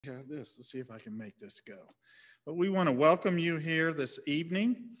Have this. Let's see if I can make this go. But we want to welcome you here this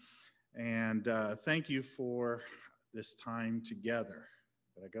evening and thank you for this time together.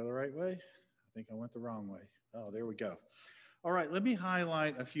 Did I go the right way? I think I went the wrong way. Oh, there we go. All right, let me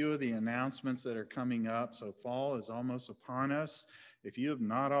highlight a few of the announcements that are coming up. So, fall is almost upon us. If you have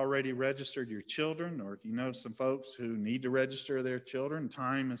not already registered your children, or if you know some folks who need to register their children,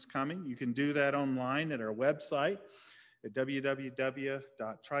 time is coming. You can do that online at our website at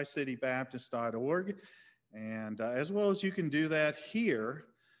www.tricitybaptist.org. And as well as you can do that here,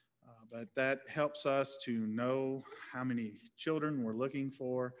 but that helps us to know how many children we're looking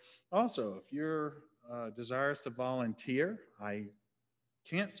for. Also, if you're desirous to volunteer, I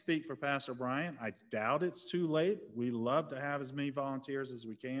can't speak for Pastor Brian. I doubt it's too late. We love to have as many volunteers as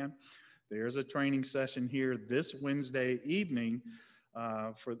we can. There's a training session here this Wednesday evening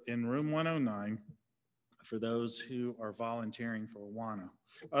in room 109 for those who are volunteering for Awana.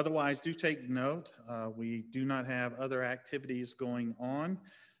 Otherwise, do take note. We do not have other activities going on.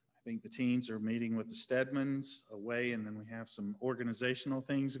 I think the teens are meeting with the Stedmans away, and then we have some organizational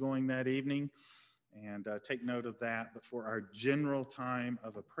things going that evening. And take note of that. But for our general time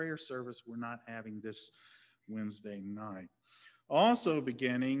of a prayer service, we're not having this Wednesday night. Also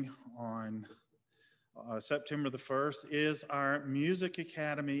beginning on September the 1st is our Music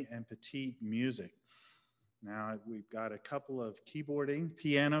Academy and Petite Music. Now, we've got a couple of keyboarding,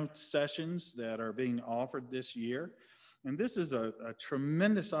 piano sessions that are being offered this year. And this is a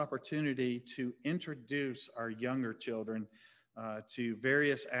tremendous opportunity to introduce our younger children to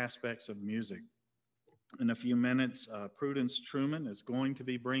various aspects of music. In a few minutes, Prudence Truman is going to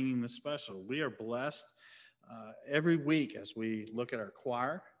be bringing the special. We are blessed every week as we look at our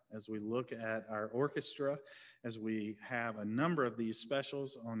choir, as we look at our orchestra, as we have a number of these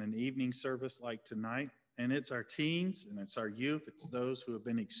specials on an evening service like tonight. And it's our teens and it's our youth. It's those who have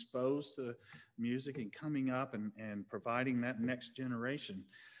been exposed to music and coming up and providing that next generation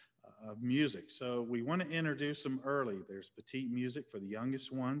of music. So we want to introduce them early. There's petite music for the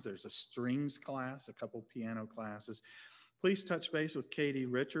youngest ones. There's a strings class, a couple piano classes. Please touch base with Katie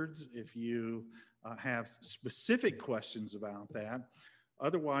Richards if you have specific questions about that.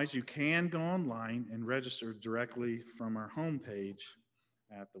 Otherwise, you can go online and register directly from our homepage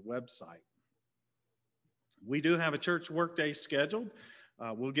at the website. We do have a church workday scheduled.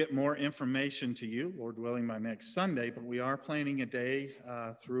 We'll get more information to you, Lord willing, by next Sunday, but we are planning a day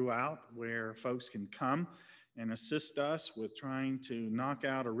throughout where folks can come and assist us with trying to knock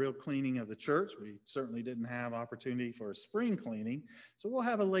out a real cleaning of the church. We certainly didn't have opportunity for a spring cleaning, so we'll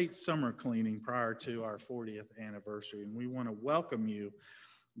have a late summer cleaning prior to our 40th anniversary, and we want to welcome you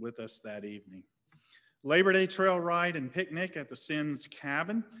with us that evening. Labor Day trail ride and picnic at the Senn's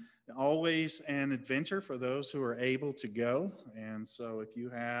cabin. Always an adventure for those who are able to go. And so if you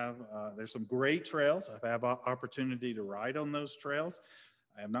have, there's some great trails. I've had opportunity to ride on those trails.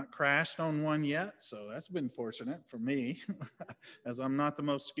 I have not crashed on one yet, so that's been fortunate for me as I'm not the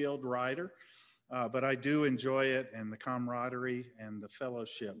most skilled rider. But I do enjoy it and the camaraderie and the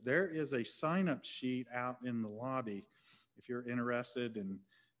fellowship. There is a sign-up sheet out in the lobby if you're interested and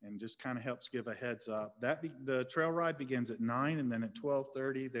just kind of helps give a heads up. The trail ride begins at 9, and then at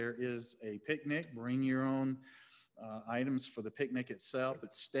 12:30 there is a picnic. Bring your own items for the picnic itself,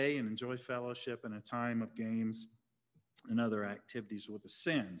 but stay and enjoy fellowship and a time of games and other activities with the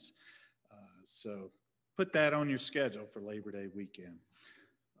Senns. So put that on your schedule for Labor Day weekend.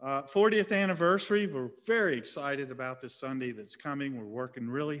 40th anniversary, we're very excited about this Sunday that's coming. We're working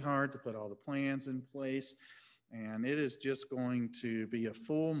really hard to put all the plans in place. And it is just going to be a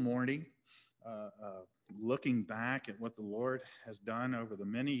full morning looking back at what the Lord has done over the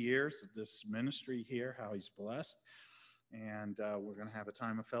many years of this ministry here, how he's blessed. And we're going to have a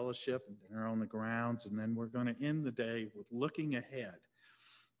time of fellowship and dinner on the grounds. And then we're going to end the day with looking ahead.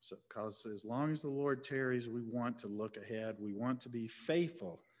 So, because as long as the Lord tarries, we want to look ahead. We want to be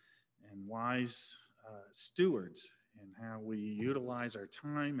faithful and wise stewards in how we utilize our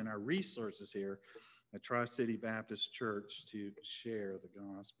time and our resources here at Tri-City Baptist Church to share the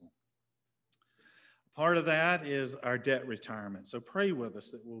gospel. Part of that is our debt retirement. So pray with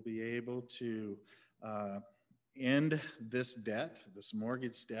us that we'll be able to end this debt, this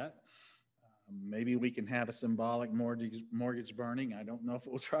mortgage debt. Maybe we can have a symbolic mortgage burning. I don't know if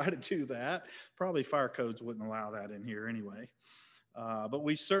we'll try to do that. Probably fire codes wouldn't allow that in here anyway. But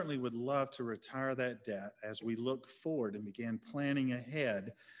we certainly would love to retire that debt as we look forward and begin planning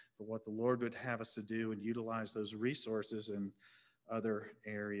ahead for what the Lord would have us to do and utilize those resources in other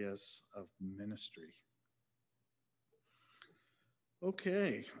areas of ministry.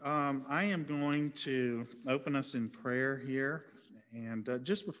 Okay, I am going to open us in prayer here, And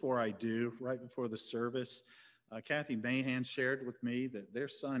just before I do, right before the service, Kathy Mahan shared with me that their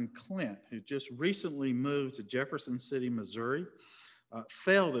son Clint, who just recently moved to Jefferson City, Missouri,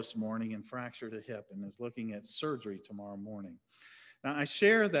 fell this morning and fractured a hip and is looking at surgery tomorrow morning. Now, I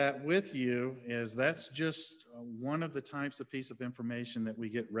share that with you as that's just one of the types of piece of information that we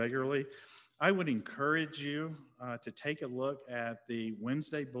get regularly. I would encourage you to take a look at the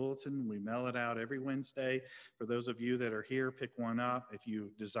Wednesday bulletin. We mail it out every Wednesday. For those of you that are here, pick one up. If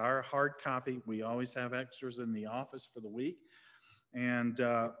you desire a hard copy, we always have extras in the office for the week. And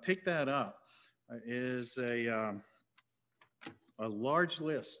pick that up. It is a large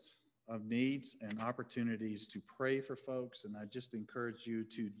list of needs and opportunities to pray for folks, and I just encourage you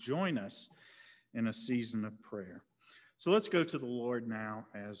to join us in a season of prayer. So let's go to the Lord now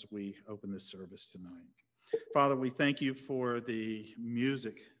as we open this service tonight. Father, we thank you for the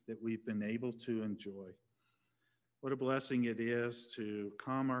music that we've been able to enjoy. What a blessing it is to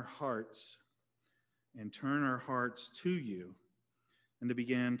calm our hearts and turn our hearts to you and to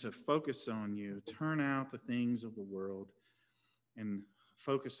begin to focus on you, turn out the things of the world and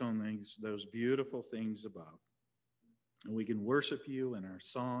focus on those beautiful things above. And we can worship you in our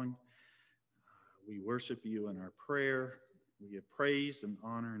song. We worship you in our prayer. We give praise and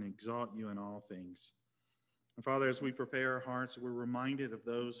honor and exalt you in all things. And Father, as we prepare our hearts, we're reminded of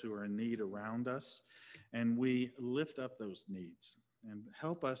those who are in need around us, and we lift up those needs and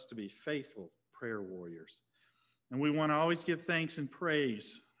help us to be faithful prayer warriors. And we want to always give thanks and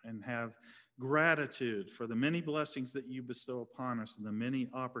praise and have gratitude for the many blessings that you bestow upon us and the many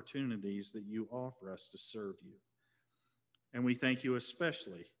opportunities that you offer us to serve you. And we thank you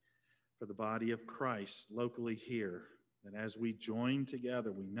especially for the body of Christ locally here, that as we join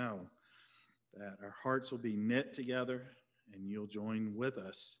together, we know that our hearts will be knit together and you'll join with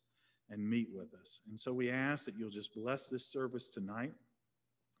us and meet with us. And so we ask that you'll just bless this service tonight.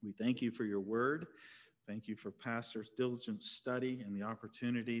 We thank you for your word. Thank you for Pastor's diligent study and the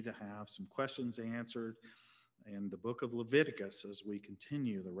opportunity to have some questions answered in the book of Leviticus as we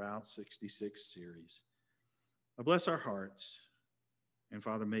continue the Route 66 series. Now bless our hearts. And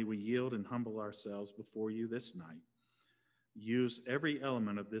Father, may we yield and humble ourselves before you this night. Use every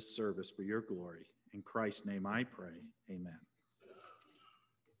element of this service for your glory. In Christ's name I pray, amen.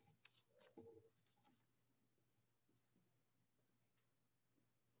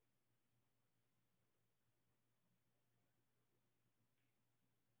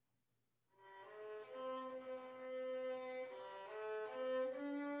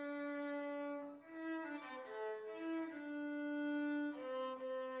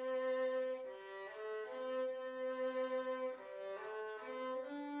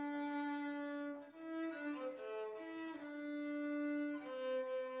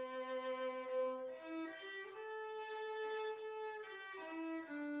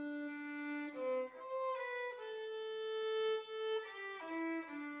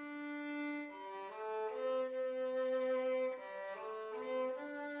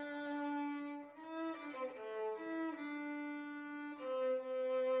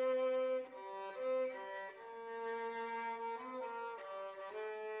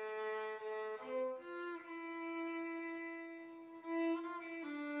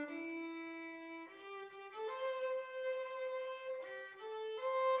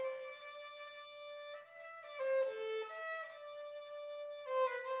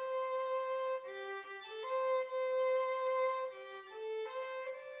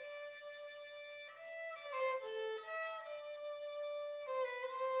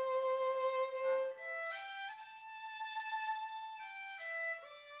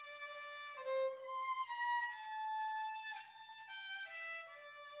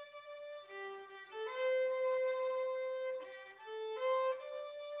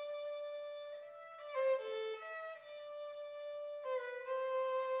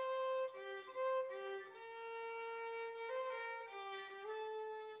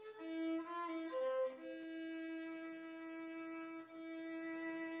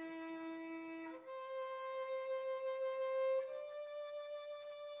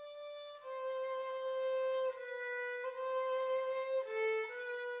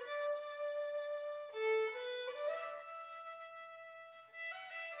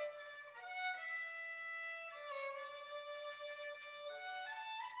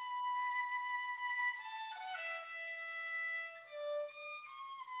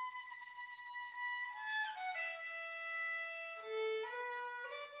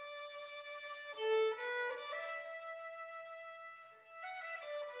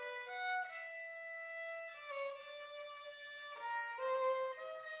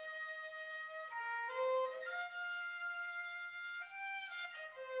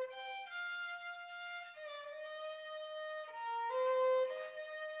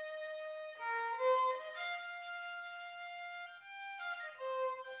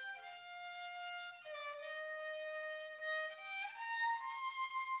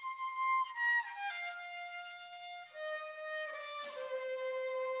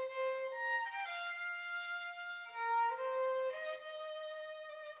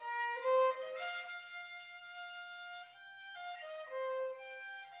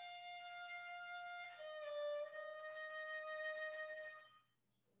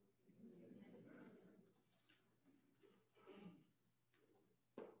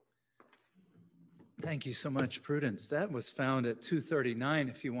 Thank you so much, Prudence. That was found at 239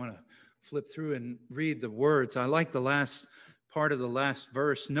 if you want to flip through and read the words. I like the last part of the last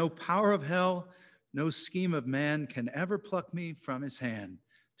verse. No power of hell, no scheme of man can ever pluck me from his hand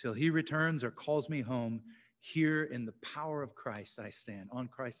till he returns or calls me home. Here in the power of Christ I stand. On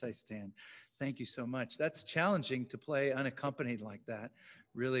Christ I stand. Thank you so much. That's challenging to play unaccompanied like that.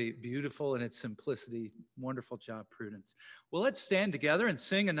 Really beautiful in its simplicity. Wonderful job, Prudence. Well, let's stand together and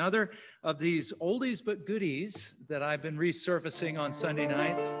sing another of these oldies but goodies that I've been resurfacing on Sunday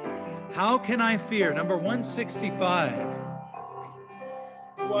nights. How Can I Fear? Number 165.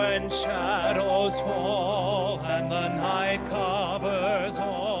 When shadows fall and the night covers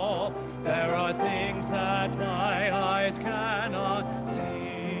all, there are things that my eyes cannot see.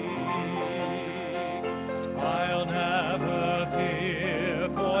 I'll never fear,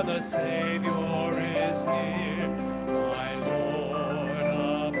 for the Savior is near. My Lord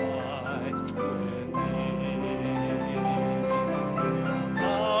abides with me.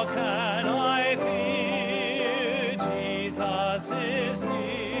 How can I fear? Jesus is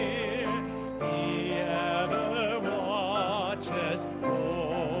near. He ever watches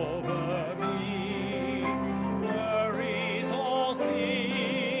over me. Worries all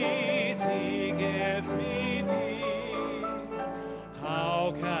cease. He gives me peace.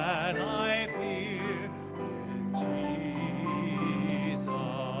 How can I fear Jesus?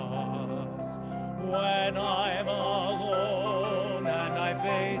 When I'm alone and I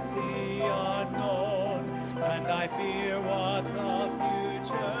face the unknown, and I fear what the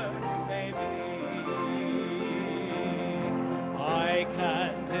future may be, I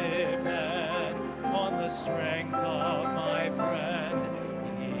can depend on the strength of my friend.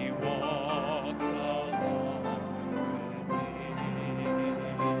 He walks along with me.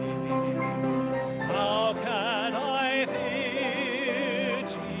 How can I fear?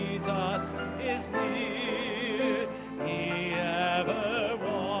 Jesus is near. He ever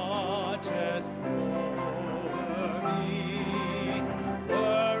watches over me.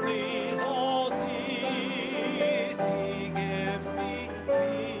 Worries all cease. He gives me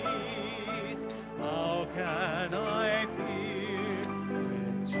peace. How can I fear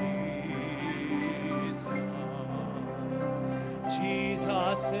with Jesus?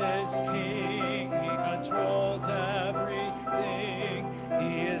 Jesus is King. He controls everything.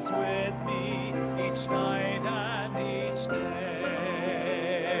 He is with me each night and each day.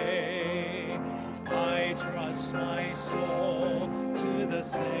 I trust my soul to the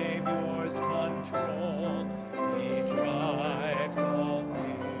Savior's control. He drives all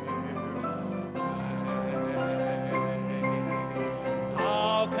fear away.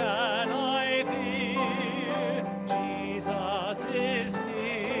 How can I fear? Jesus is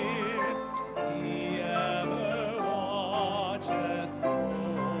near. He ever watches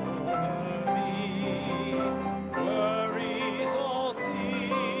over me. Worries all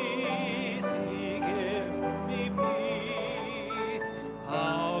cease. He gives me peace.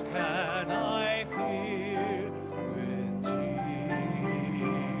 How can I fear with Jesus?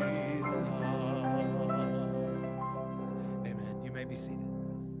 Amen. You may be seated.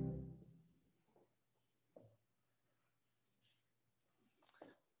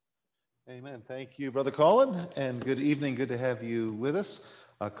 Amen. Thank you, Brother Colin, and good evening. Good to have you with us.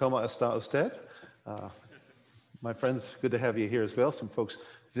 Como está usted? My friends, good to have you here as well. Some folks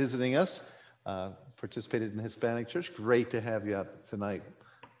visiting us, participated in Hispanic Church. Great to have you out tonight.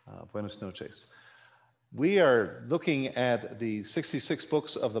 Buenas noches. We are looking at the 66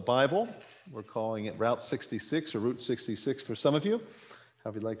 books of the Bible. We're calling it Route 66 or Route 66 for some of you.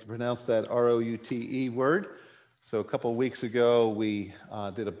 However you'd like to pronounce that R-O-U-T-E word. So a couple of weeks ago, we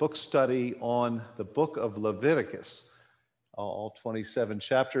did a book study on the book of Leviticus, all 27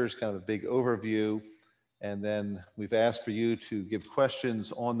 chapters, kind of a big overview. And then we've asked for you to give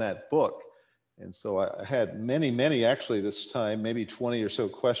questions on that book. And so I had many actually this time, maybe 20 or so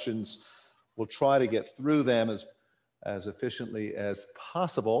questions. We'll try to get through them as efficiently as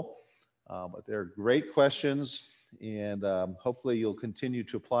possible. But they're great questions, and hopefully you'll continue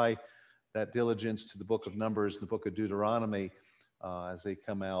to apply that diligence to the book of Numbers and the book of Deuteronomy as they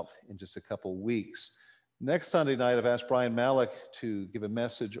come out in just a couple weeks. Next Sunday night, I've asked Brian Malik to give a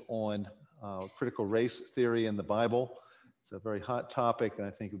message on critical race theory in the Bible. It's a very hot topic, and I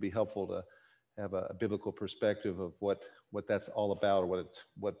think it would be helpful to have a biblical perspective of what that's all about, or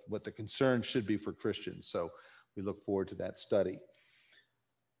what the concern should be for Christians. So we look forward to that study.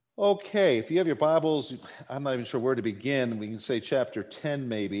 Okay, if you have your Bibles, I'm not even sure where to begin. We can say chapter 10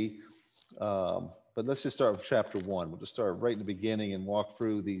 maybe. But let's just start with chapter 1. We'll just start right in the beginning and walk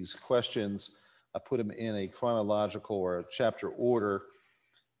through these questions. I put them in a chronological or a chapter order.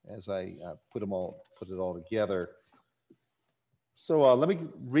 as I put it all together. So let me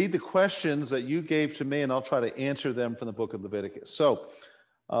read the questions that you gave to me, and I'll try to answer them from the book of Leviticus. So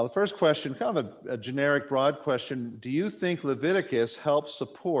the first question, kind of a generic, broad question: do you think Leviticus helps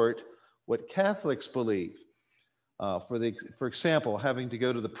support what Catholics believe? For example, having to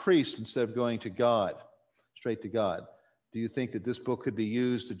go to the priest instead of going to God, straight to God. Do you think that this book could be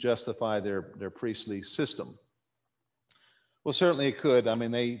used to justify their priestly system? Well, certainly it could. I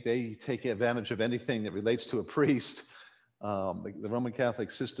mean, they take advantage of anything that relates to a priest. The Roman Catholic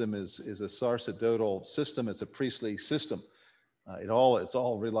system is a sacerdotal system. It's a priestly system. It all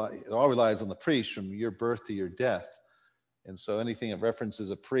relies on the priest from your birth to your death. And so anything that references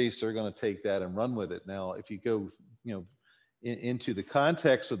a priest, they're going to take that and run with it. Now, if you go, into the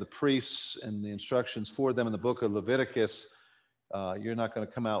context of the priests and the instructions for them in the book of Leviticus, you're not going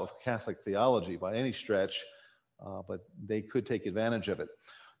to come out with Catholic theology by any stretch, but they could take advantage of it.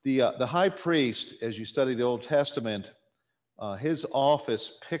 The high priest, as you study the Old Testament, his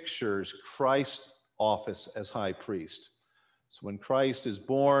office pictures Christ's office as high priest. So when Christ is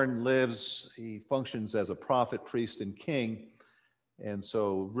born, lives, he functions as a prophet, priest, and king. And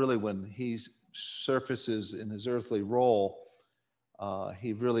so really when he surfaces in his earthly role,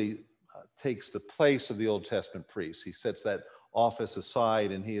 he really takes the place of the Old Testament priest. He sets that office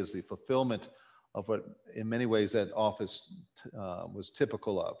aside, and he is the fulfillment of what in many ways that office was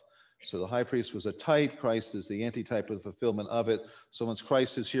typical of. So the high priest was a type. Christ is the antitype of the fulfillment of it. So once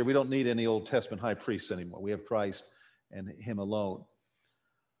Christ is here, we don't need any Old Testament high priests anymore. We have Christ and him alone.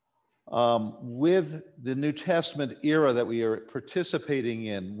 With the New Testament era that we are participating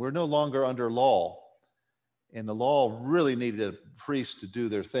in, we're no longer under law. And the law really needed a priest to do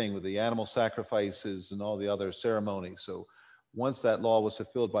their thing with the animal sacrifices and all the other ceremonies. So once that law was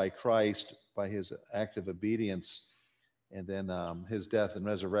fulfilled by Christ, by his act of obedience, and then his death and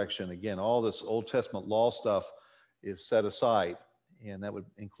resurrection, again, all this Old Testament law stuff is set aside. And that would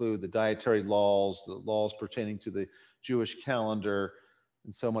include the dietary laws, the laws pertaining to the Jewish calendar,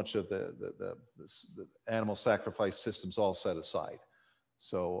 and so much of the animal sacrifice systems all set aside.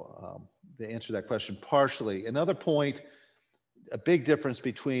 So to answer that question partially. Another point, a big difference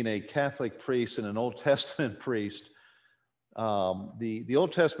between a Catholic priest and an Old Testament priest. The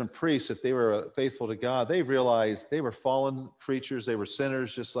Old Testament priests, if they were faithful to God, they realized they were fallen creatures. They were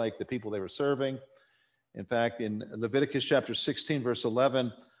sinners, just like the people they were serving. In fact, in Leviticus chapter 16, verse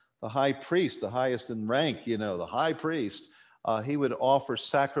 11, the high priest, the highest in rank, the high priest, he would offer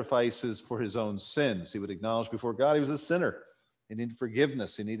sacrifices for his own sins. He would acknowledge before God he was a sinner. He needed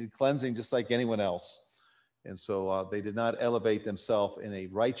forgiveness. He needed cleansing just like anyone else. And so they did not elevate themselves in a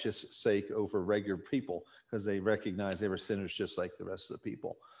righteous sake over regular people because they recognized they were sinners just like the rest of the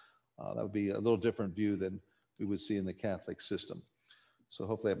people. That would be a little different view than we would see in the Catholic system. So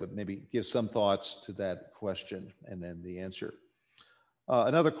hopefully that would maybe give some thoughts to that question and then the answer.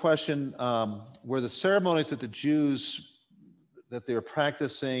 Another question, were the ceremonies that the Jews, that they were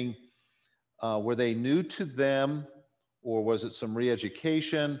practicing, were they new to them, or was it some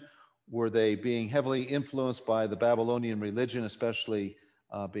re-education? Were they being heavily influenced by the Babylonian religion, especially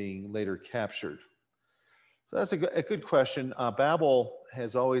being later captured? So that's a good question. Babel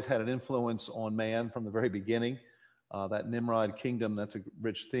has always had an influence on man from the very beginning. That Nimrod kingdom, that's a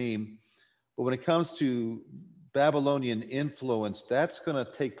rich theme. But when it comes to Babylonian influence, that's going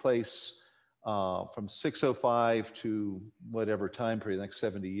to take place from 605 to whatever time period, the next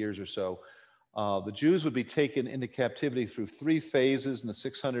 70 years or so. The Jews would be taken into captivity through 3 phases in the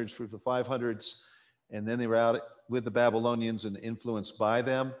 600s through the 500s, and then they were out with the Babylonians and influenced by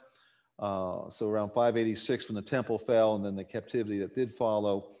them. So around 586 when the temple fell, and then the captivity that did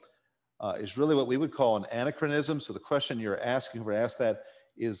follow is really what we would call an anachronism. So the question you're asking, whoever asked that,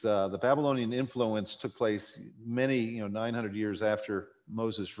 is the Babylonian influence took place many, 900 years after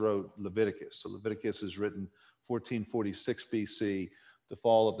Moses wrote Leviticus. So Leviticus is written 1446 BC, the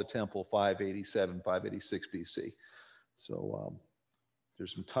fall of the temple 587, 586 BC. So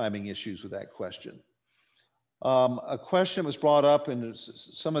there's some timing issues with that question. A question was brought up, and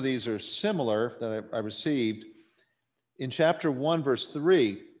some of these are similar that I received. In chapter 1, verse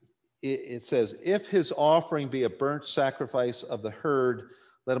 3, it says, if his offering be a burnt sacrifice of the herd,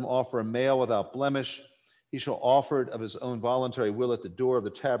 let him offer a male without blemish. He shall offer it of his own voluntary will at the door of the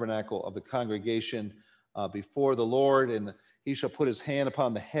tabernacle of the congregation before the Lord, and he shall put his hand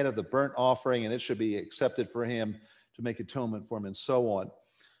upon the head of the burnt offering, and it shall be accepted for him to make atonement for him, and so on.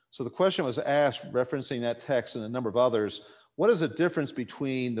 So the question was asked, referencing that text and a number of others, what is the difference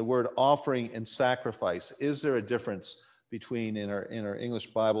between the word offering and sacrifice? Is there a difference between, in our English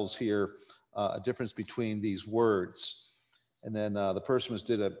Bibles here, a difference between these words? And then the person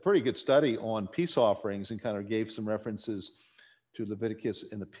did a pretty good study on peace offerings and kind of gave some references to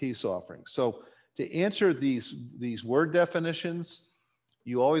Leviticus in the peace offerings. So to answer these word definitions,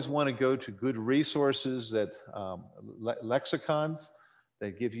 you always want to go to good resources that lexicons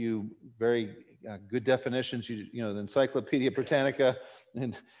that give you very good definitions. You know, the Encyclopedia Britannica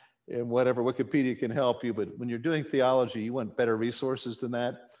and whatever, Wikipedia can help you. But when you're doing theology, you want better resources than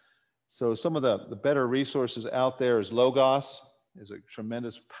that. So some of the better resources out there is Logos. Is a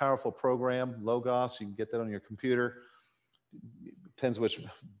tremendous, powerful program. Logos, you can get that on your computer. Depends which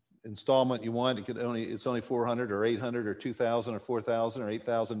installment you want. It's only $400 or $800 or $2,000 or $4,000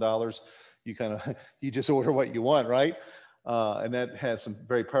 or $8,000. You just order what you want, right? And that has some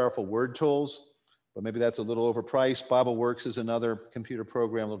very powerful word tools, but maybe that's a little overpriced. BibleWorks is another computer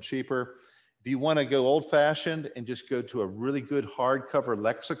program, a little cheaper. If you want to go old-fashioned and just go to a really good hardcover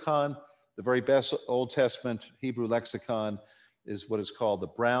lexicon, the very best Old Testament Hebrew lexicon is what is called the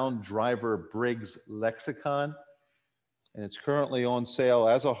Brown Driver Briggs Lexicon. And it's currently on sale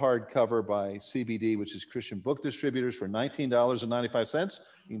as a hardcover by CBD, which is Christian Book Distributors, for $19.95.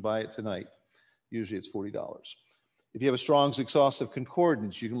 You can buy it tonight. Usually it's $40. If you have a Strong's Exhaustive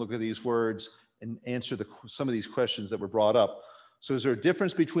Concordance, you can look at these words and answer some of these questions that were brought up. So is there a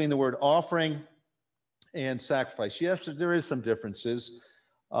difference between the word offering and sacrifice? Yes, there is some differences.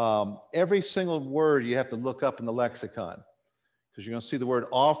 Every single word you have to look up in the lexicon, because you're going to see the word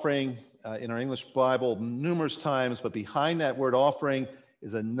offering in our English Bible numerous times, but behind that word offering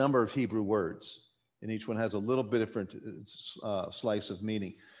is a number of Hebrew words, and each one has a little bit different slice of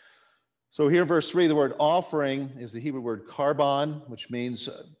meaning. So here in verse 3, the word offering is the Hebrew word karbon, which means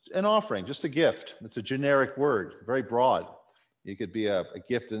an offering, just a gift. It's a generic word, very broad. It could be a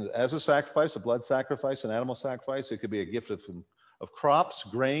gift as a sacrifice, a blood sacrifice, an animal sacrifice. It could be a gift of crops,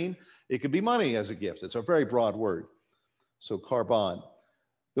 grain. It could be money as a gift. It's a very broad word. So karbon.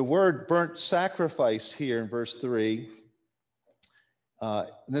 The word burnt sacrifice here in verse 3, and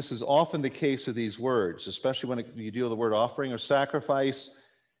this is often the case with these words, especially when you deal with the word offering or sacrifice.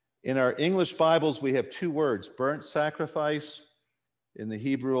 In our English Bibles, we have two words, burnt sacrifice. In the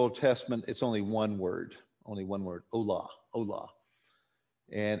Hebrew Old Testament, it's only one word, olah, olah.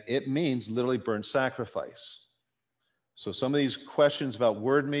 And it means literally burnt sacrifice. So some of these questions about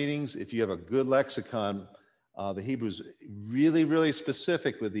word meanings, if you have a good lexicon, the Hebrew's really, really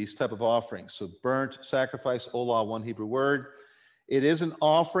specific with these type of offerings. So burnt sacrifice, olah, one Hebrew word. It is an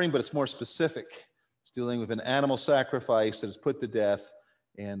offering, but it's more specific. It's dealing with an animal sacrifice that is put to death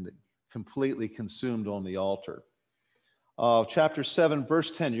and completely consumed on the altar. Chapter 7, verse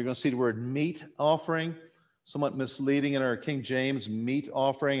 10, you're going to see the word meat offering, somewhat misleading in our King James, meat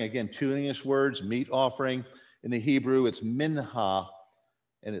offering. Again, two English words, meat offering. In the Hebrew, it's minha,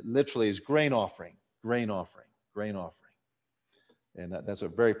 and it literally is grain offering, grain offering, grain offering. And that's a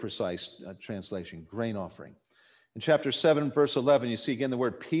very precise translation, grain offering. In chapter 7, verse 11, you see again the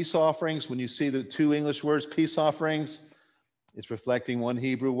word peace offerings. When you see the two English words, peace offerings, it's reflecting one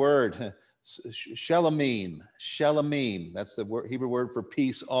Hebrew word, shelamim, shelamim. That's the Hebrew word for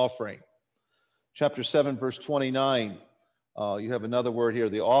peace offering. Chapter 7, verse 29, you have another word here.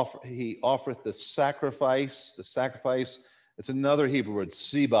 He offereth the sacrifice. The sacrifice, it's another Hebrew word,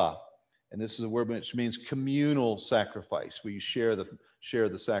 siba. And this is a word which means communal sacrifice, where you share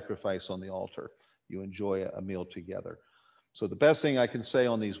the sacrifice on the altar. You enjoy a meal together. So the best thing I can say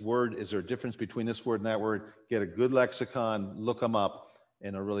on these words, is there a difference between this word and that word? Get a good lexicon, look them up,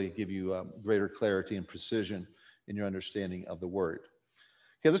 and it'll really give you greater clarity and precision in your understanding of the word.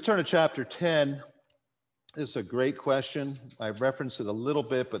 Okay, let's turn to chapter 10. This is a great question. I referenced it a little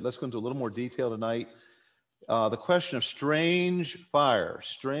bit, but let's go into a little more detail tonight. The question of strange fire,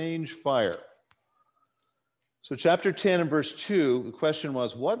 strange fire. So chapter 10 and verse 2, the question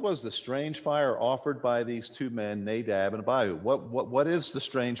was, what was the strange fire offered by these two men, Nadab and Abihu? What is the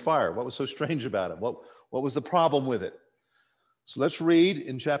strange fire? What was so strange about it? What was the problem with it? So let's read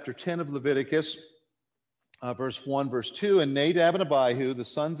in chapter 10 of Leviticus, verse 1, verse 2, and Nadab and Abihu, the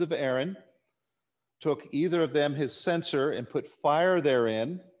sons of Aaron, took either of them his censer and put fire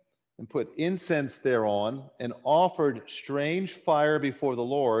therein and put incense thereon and offered strange fire before the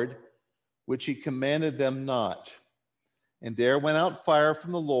Lord, which he commanded them not. And there went out fire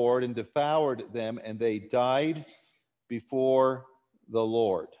from the Lord and devoured them, and they died before the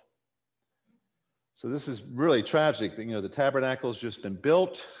Lord. So this is really tragic. You know, the tabernacle's just been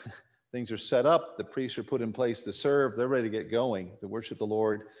built. Things are set up. The priests are put in place to serve. They're ready to get going, to worship the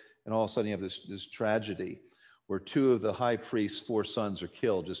Lord. And all of a sudden you have this tragedy where two of the high priest's four sons are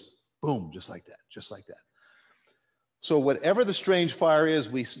killed. Just boom, just like that, just like that. So whatever the strange fire is,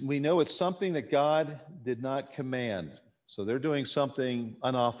 we know it's something that God did not command. So they're doing something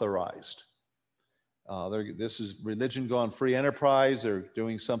unauthorized. This is religion gone free enterprise. They're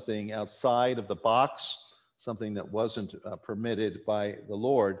doing something outside of the box, something that wasn't permitted by the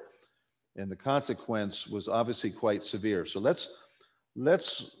Lord. And the consequence was obviously quite severe. So let's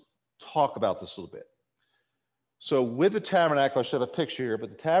talk about this a little bit. So with the tabernacle, I should have a picture here,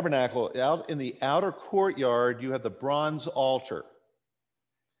 but the tabernacle, out in the outer courtyard, you have the bronze altar.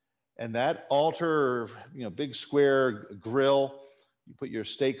 And that altar, big square grill, you put your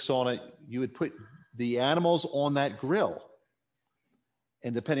steaks on it, you would put the animals on that grill.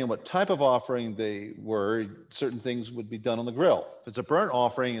 And depending on what type of offering they were, certain things would be done on the grill. If it's a burnt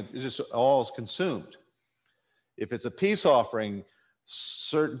offering, it's just all is consumed. If it's a peace offering,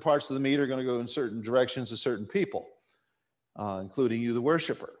 certain parts of the meat are going to go in certain directions to certain people, including you, the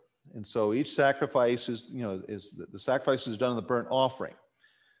worshiper. And so each sacrifice is the sacrifice is done on the burnt offering.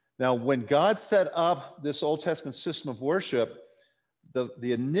 Now, when God set up this Old Testament system of worship,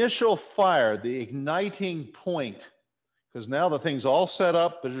 the initial fire, the igniting point, because now the thing's all set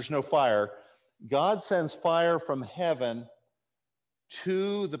up, but there's no fire. God sends fire from heaven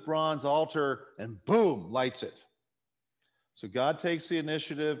to the bronze altar and boom, lights it. So God takes the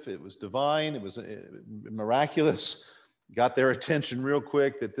initiative. It was divine. It was miraculous. Got their attention real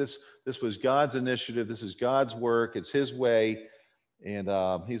quick that this was God's initiative. This is God's work. It's his way. And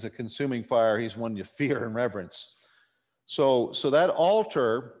he's a consuming fire. He's one you fear and reverence. So that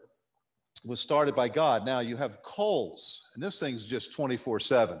altar was started by God. Now you have coals, and this thing's just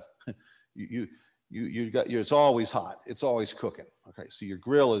 24/7. It's always hot. It's always cooking. Okay, so your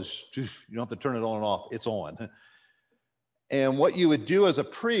grill is just, you don't have to turn it on and off. It's on. And what you would do as a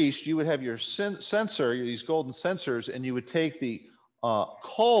priest, you would have your censer, these golden censers, and you would take the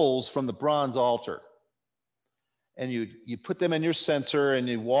coals from the bronze altar, and you put them in your censer, and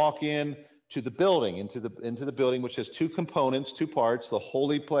you walk in to the building, into the building, which has two components, two parts: the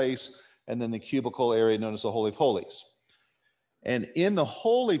holy place, and then the cubicle area known as the Holy of Holies. And in the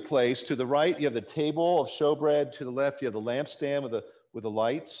holy place, to the right, you have the table of showbread. To the left, you have the lampstand with the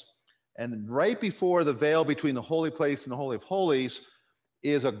lights. And right before the veil between the holy place and the Holy of Holies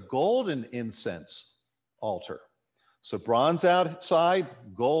is a golden incense altar. So bronze outside,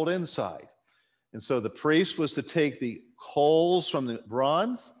 gold inside. And so the priest was to take the coals from the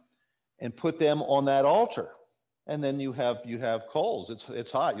bronze and put them on that altar. And then you have coals.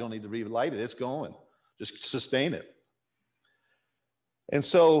 It's hot. You don't need to relight it. It's going. Just sustain it. And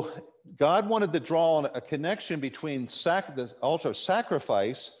so God wanted to draw on a connection between the altar of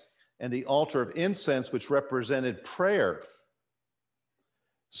sacrifice and the altar of incense, which represented prayer.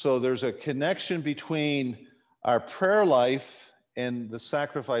 So there's a connection between our prayer life and the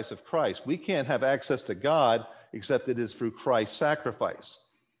sacrifice of Christ. We can't have access to God except it is through Christ's sacrifice.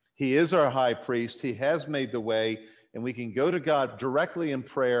 He is our high priest. He has made the way, and we can go to God directly in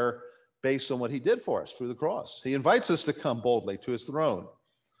prayer based on what he did for us through the cross. He invites us to come boldly to his throne.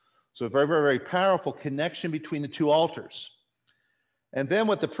 So a very, very, very powerful connection between the two altars. And then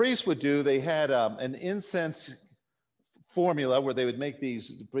what the priests would do, they had an incense formula where they would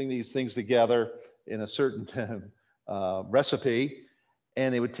bring these things together in a certain recipe,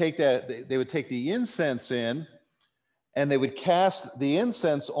 and they would take the incense in, and they would cast the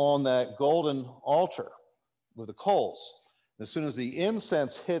incense on that golden altar with the coals. As soon as the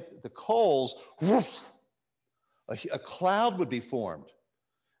incense hit the coals, whoosh, a cloud would be formed.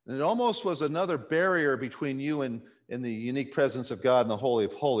 And it almost was another barrier between you and the unique presence of God in the Holy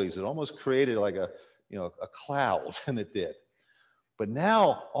of Holies. It almost created like a cloud, and it did. But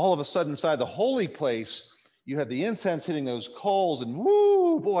now, all of a sudden, inside the holy place, you have the incense hitting those coals, and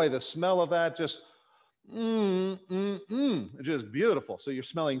whoo, boy, the smell of that just, it's just beautiful. So you're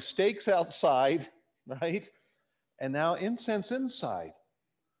smelling steaks outside, right? And now incense inside.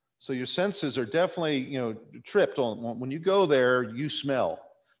 So your senses are definitely, tripped on. When you go there, you smell.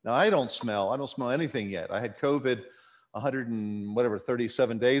 Now, I don't smell anything yet. I had COVID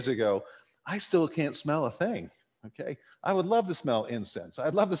 37 days ago. I still can't smell a thing, okay? I would love to smell incense.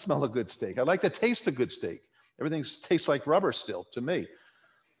 I'd love to smell a good steak. I'd like to taste a good steak. Everything tastes like rubber still to me.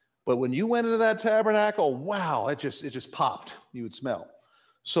 But when you went into that tabernacle, wow, it just popped. You would smell.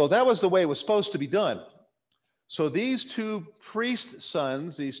 So that was the way it was supposed to be done. So these two priest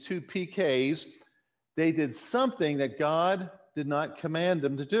sons, these two PKs, they did something that God did not command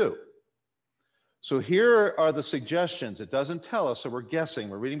them to do. So here are the suggestions. It doesn't tell us, so we're guessing.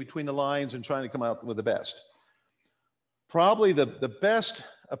 We're reading between the lines and trying to come out with the best. Probably the best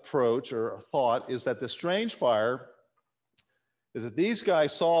approach or thought is that the strange fire is that these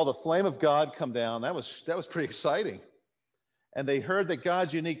guys saw the flame of God come down. That was pretty exciting. And they heard that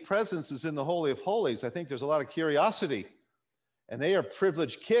God's unique presence is in the Holy of Holies. I think there's a lot of curiosity And they are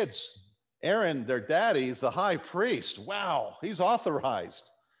privileged kids. Aaron, their daddy, is the high priest. Wow, he's authorized.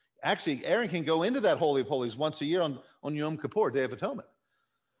 Actually, Aaron can go into that Holy of Holies once a year on Yom Kippur, Day of Atonement.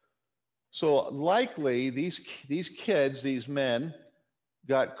 So likely these kids, these men,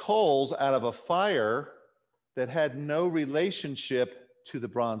 got coals out of a fire that had no relationship to the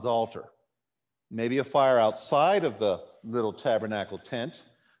bronze altar. Maybe a fire outside of the little tabernacle tent,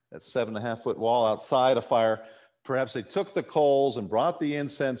 that 7.5-foot wall outside a fire. Perhaps they took the coals and brought the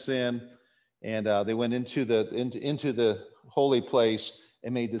incense in, and they went into the holy place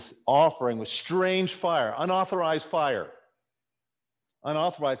and made this offering with strange fire, unauthorized fire.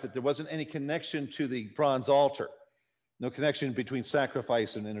 Unauthorized, that there wasn't any connection to the bronze altar. No connection between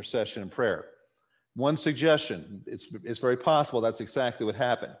sacrifice and intercession and prayer. One suggestion, it's very possible that's exactly what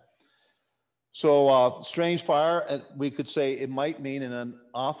happened. So strange fire, and we could say it might mean an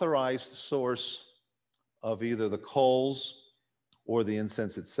unauthorized source of either the coals or the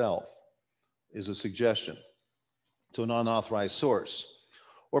incense itself, is a suggestion to an unauthorized source.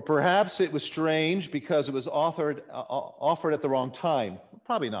 Or perhaps it was strange because it was offered at the wrong time.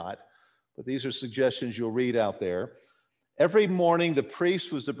 Probably not, but these are suggestions you'll read out there. Every morning, the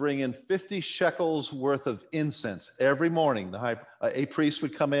priest was to bring in 50 shekels worth of incense. Every morning, a priest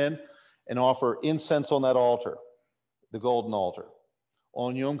would come in and offer incense on that altar, the golden altar.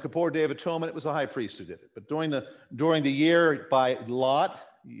 On Yom Kippur, Day of Atonement, it was the high priest who did it. But during the year, by lot,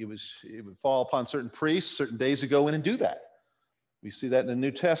 it would fall upon certain priests certain days to go in and do that. We see that in the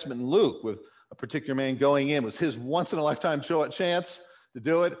New Testament in Luke, with a particular man going in. It was his once-in-a-lifetime chance to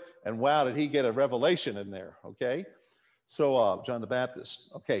do it, and wow, did he get a revelation in there, okay? So John the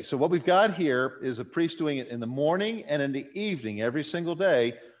Baptist. Okay, so what we've got here is a priest doing it in the morning and in the evening every single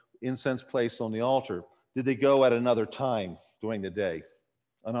day, incense placed on the altar. Did they go at another time during the day?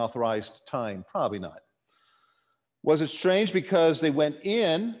 Unauthorized time? Probably not. Was it strange because they went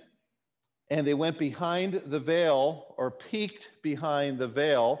in and they went behind the veil, or peeked behind the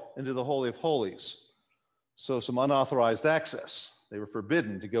veil into the Holy of Holies? So some unauthorized access. They were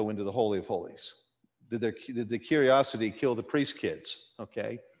forbidden to go into the Holy of Holies. Did the curiosity kill the priest kids?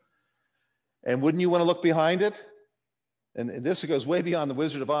 Okay. And wouldn't you want to look behind it? And this goes way beyond the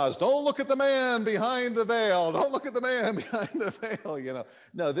Wizard of Oz. Don't look at the man behind the veil. Don't look at the man behind the veil. You know,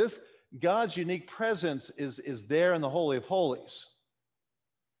 no, this God's unique presence is there in the Holy of Holies.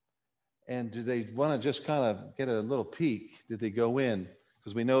 And do they want to just kind of get a little peek? Did they go in?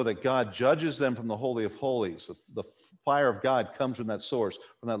 Because we know that God judges them from the Holy of Holies. The fire of God comes from that source,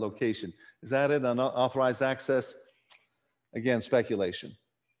 from that location. Is that it? Unauthorized access? Again, speculation.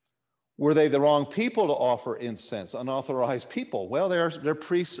 Were they the wrong people to offer incense? Unauthorized people? Well, they're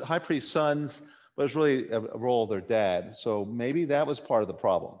priests, high priest sons, but it's really a role of their dad. So maybe that was part of the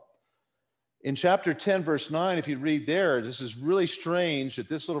problem. In chapter 10, verse 9, if you read there, this is really strange that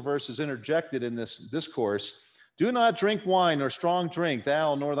this little verse is interjected in this discourse. Do not drink wine nor strong drink,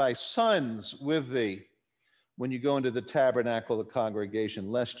 thou nor thy sons with thee, when you go into the tabernacle of the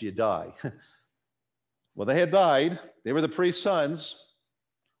congregation, lest you die. Well, they had died. They were the priest's sons.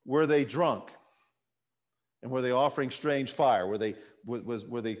 Were they drunk? And were they offering strange fire? Were they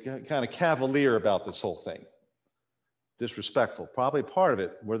kind of cavalier about this whole thing? Disrespectful. Probably part of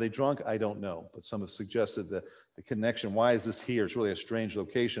it. Were they drunk? I don't know. But some have suggested the connection. Why is this here? It's really a strange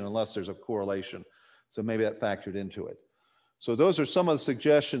location unless there's a correlation. So maybe that factored into it. So those are some of the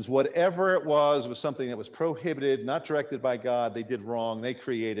suggestions. Whatever it was something that was prohibited, not directed by God. They did wrong. They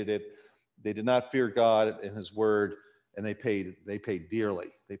created it. They did not fear God and his word, and they paid dearly.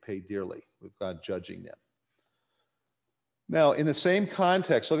 They paid dearly with God judging them. Now, in the same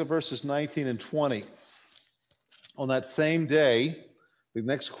context, look at verses 19 and 20. On that same day, the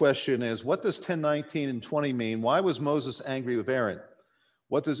next question is, what does 10, 19, and 20 mean? Why was Moses angry with Aaron?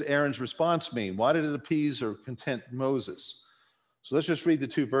 What does Aaron's response mean? Why did it appease or content Moses? So let's just read the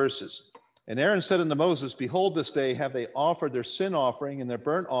two verses. And Aaron said unto Moses, behold, this day have they offered their sin offering and their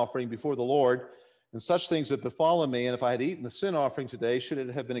burnt offering before the Lord, and such things have befallen me. And if I had eaten the sin offering today, should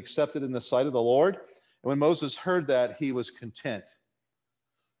it have been accepted in the sight of the Lord? And when Moses heard that, he was content.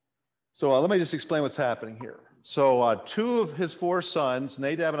 So let me just explain what's happening here. So two of his four sons,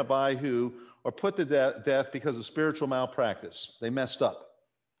 Nadab and Abihu, are put to death because of spiritual malpractice. They messed up.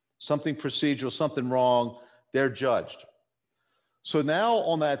 Something procedural, something wrong. They're judged. So now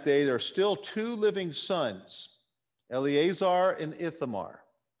on that day, there are still two living sons, Eleazar and Ithamar.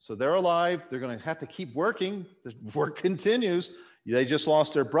 So they're alive. They're going to have to keep working. The work continues. They just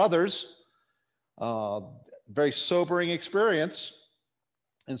lost their brothers. Very sobering experience.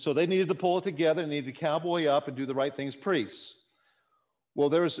 And so they needed to pull it together, needed to cowboy up and do the right thing as priests. Well,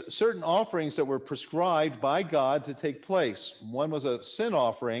 there's certain offerings that were prescribed by God to take place. One was a sin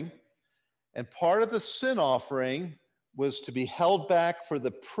offering, and part of the sin offering was to be held back for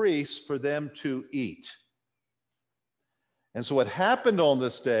the priests for them to eat. And so what happened on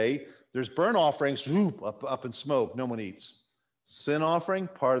this day, there's burnt offerings, whoop, up in smoke, no one eats. Sin offering,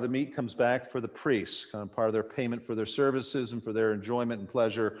 part of the meat comes back for the priests, kind of part of their payment for their services and for their enjoyment and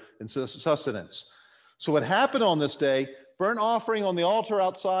pleasure and sustenance. So what happened on this day, burnt offering on the altar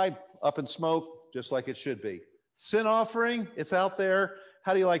outside, up in smoke, just like it should be. Sin offering, it's out there.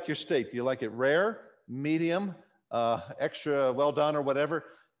 How do you like your steak? Do you like it rare, medium, extra well done or whatever?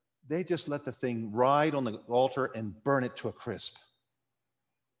 They just let the thing ride on the altar and burn it to a crisp.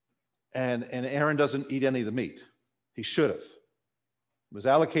 And Aaron doesn't eat any of the meat. He should have. It was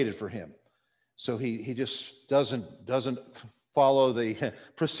allocated for him. So he just doesn't follow the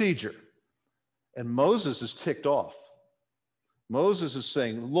procedure. And Moses is ticked off. Moses is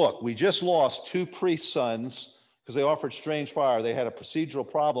saying, look, we just lost 2 priest sons because they offered strange fire. They had a procedural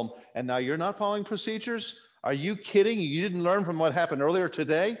problem, and now you're not following procedures? Are you kidding? You didn't learn from what happened earlier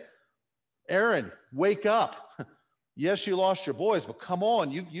today? Aaron, wake up. Yes, you lost your boys, but come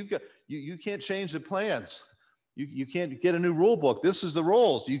on, you can't change the plans. You can't get a new rule book. This is the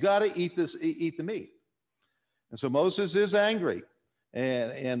rules. You got to eat the meat. And so Moses is angry,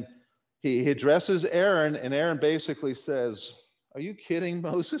 and he addresses Aaron, and Aaron basically says, are you kidding,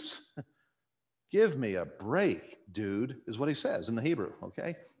 Moses? Give me a break, dude, is what he says in the Hebrew,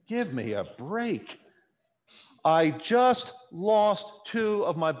 okay? Give me a break. I just lost 2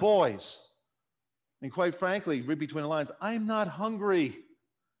 of my boys. And quite frankly, read between the lines, I'm not hungry.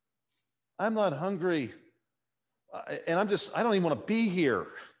 I'm not hungry. And I don't even want to be here.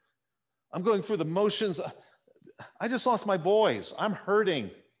 I'm going through the motions. I just lost my boys. I'm hurting.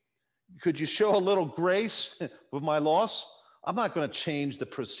 Could you show a little grace with my loss? I'm not going to change the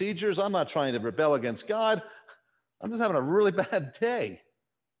procedures. I'm not trying to rebel against God. I'm just having a really bad day.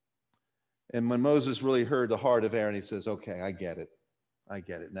 And when Moses really heard the heart of Aaron, he says, okay, I get it. I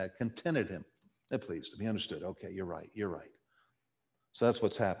get it. And that contented him. It pleased him. He understood. Okay, you're right. You're right. So that's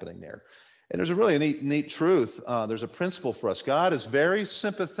what's happening there. And there's a really neat truth. There's a principle for us. God is very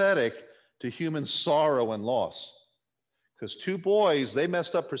sympathetic to human sorrow and loss. Because 2 boys, they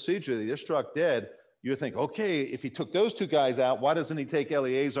messed up procedurally. They're struck dead. You think, okay, if he took those 2 guys out, why doesn't he take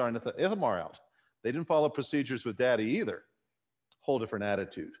Eleazar and Ithamar out? They didn't follow procedures with daddy either. Whole different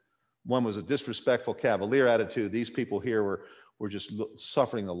attitude. One was a disrespectful cavalier attitude. These people here were just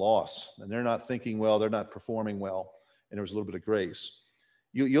suffering the loss. And they're not thinking well. They're not performing well. And there was a little bit of grace.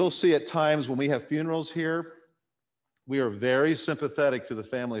 You'll see at times when we have funerals here, we are very sympathetic to the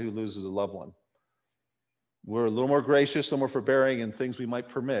family who loses a loved one. We're a little more gracious, a little more forbearing in things we might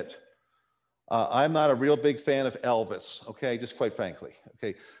permit. I'm not a real big fan of Elvis, okay, just quite frankly,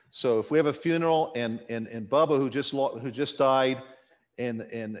 okay. So if we have a funeral and Bubba who just died,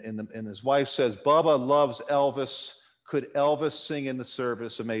 and his wife says, Bubba loves Elvis, could Elvis sing in the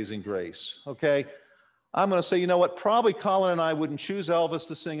service Amazing Grace, okay? I'm going to say, you know what, probably Colin and I wouldn't choose Elvis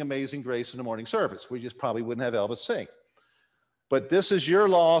to sing Amazing Grace in the morning service. We just probably wouldn't have Elvis sing. But this is your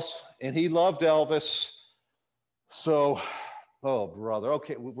loss, and he loved Elvis. So, oh, brother,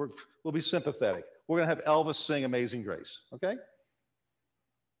 okay, we'll be sympathetic. We're going to have Elvis sing Amazing Grace, okay?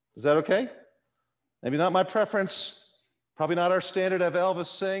 Is that okay? Maybe not my preference, probably not our standard to have Elvis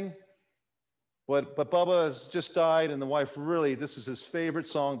sing, but Bubba has just died, and the wife really, this is his favorite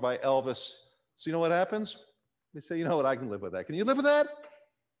song by Elvis. So you know what happens? They say, you know what, I can live with that. Can you live with that?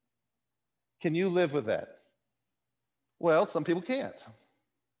 Can you live with that? Well, some people can't.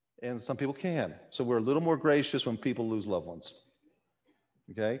 And some people can. So we're a little more gracious when people lose loved ones.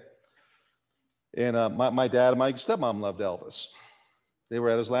 Okay? And my dad and my stepmom loved Elvis. They were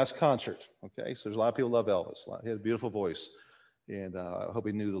at his last concert. Okay? So there's a lot of people who love Elvis. He had a beautiful voice. And I hope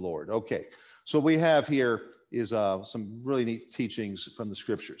he knew the Lord. Okay. So what we have here is some really neat teachings from the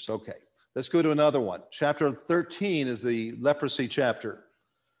scriptures. Okay. Let's go to another one. Chapter 13 is the leprosy chapter.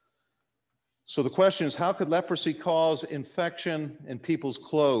 So the question is, how could leprosy cause infection in people's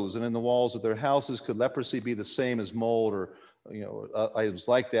clothes and in the walls of their houses? Could leprosy be the same as mold or items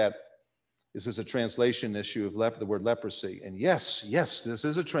like that? Is this a translation issue of the word leprosy? And yes, this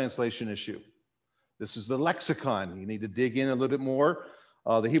is a translation issue. This is the lexicon. You need to dig in a little bit more.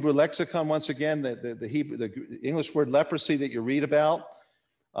 The Hebrew lexicon, once again, the English word leprosy that you read about,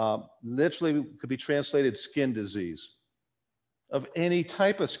 literally could be translated skin disease, of any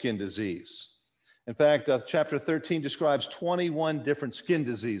type of skin disease. In fact, chapter 13 describes 21 different skin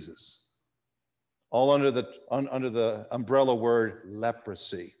diseases, all under the umbrella word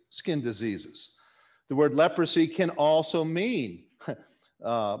leprosy, skin diseases. The word leprosy can also mean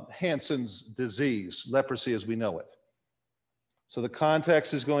Hansen's disease, leprosy as we know it. So the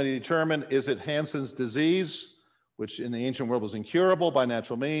context is going to determine, is it Hansen's disease, which in the ancient world was incurable by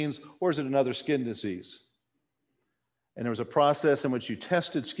natural means, or is it another skin disease? And there was a process in which you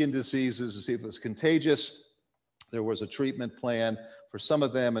tested skin diseases to see if it was contagious. There was a treatment plan for some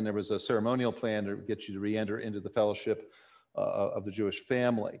of them, and there was a ceremonial plan to get you to re-enter into the fellowship of the Jewish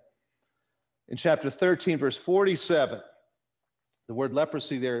family. In chapter 13, verse 47, the word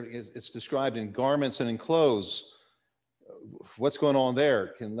leprosy there, it's described in garments and in clothes. What's going on there?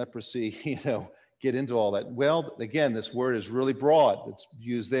 Can leprosy, get into all that? Well, again, this word is really broad. It's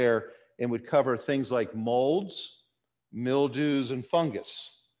used there and would cover things like molds, mildews, and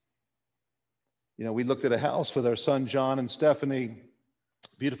fungus. We looked at a house with our son John and Stephanie.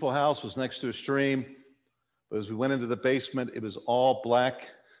 Beautiful house, was next to a stream. But as we went into the basement, it was all black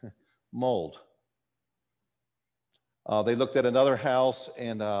mold. They looked at another house,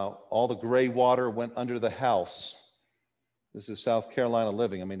 and all the gray water went under the house. This is South Carolina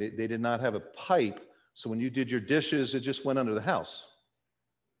living. I mean, they did not have a pipe, so when you did your dishes, it just went under the house.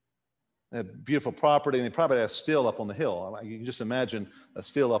 They had beautiful property, and they probably had a still up on the hill. You can just imagine a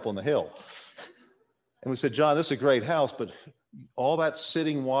still up on the hill. And we said, John, this is a great house, but all that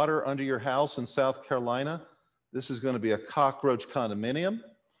sitting water under your house in South Carolina, this is going to be a cockroach condominium.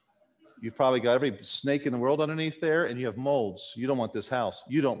 You've probably got every snake in the world underneath there, and you have molds. You don't want this house.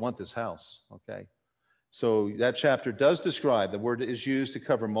 You don't want this house, okay? So that chapter does describe, the word is used to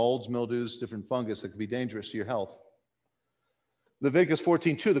cover molds, mildews, different fungus that could be dangerous to your health. Leviticus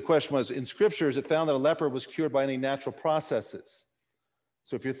 14:2, the question was, in scriptures, it found that a leper was cured by any natural processes.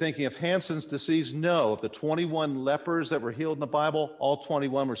 So if you're thinking of Hansen's disease, no. Of the 21 lepers that were healed in the Bible, all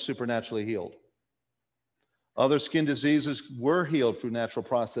 21 were supernaturally healed. Other skin diseases were healed through natural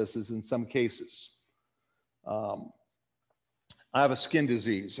processes in some cases. I have a skin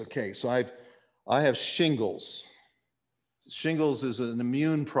disease, okay, so I have shingles. Shingles is an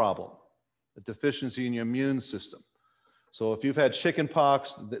immune problem, a deficiency in your immune system. So if you've had chicken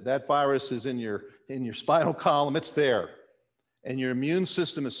pox, that virus is in your spinal column, it's there. And your immune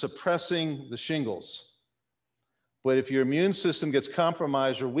system is suppressing the shingles. But if your immune system gets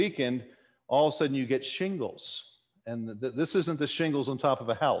compromised or weakened, all of a sudden you get shingles. And this isn't the shingles on top of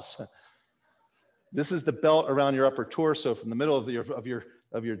a house. This is the belt around your upper torso from the middle of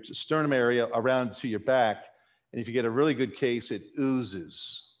your sternum area around to your back. And if you get a really good case, it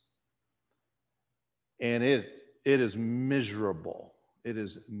oozes. And it is miserable. It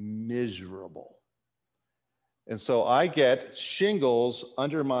is miserable. And so I get shingles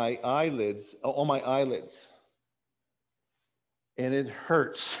under my eyelids, on my eyelids. And it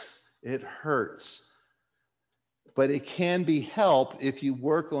hurts. It hurts. But it can be helped if you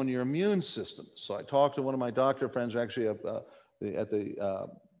work on your immune system. So I talked to one of my doctor friends, actually at the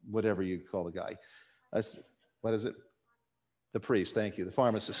whatever you call the guy. What is it? The priest, thank you, the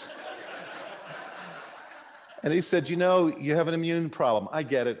pharmacist. And he said, you have an immune problem. I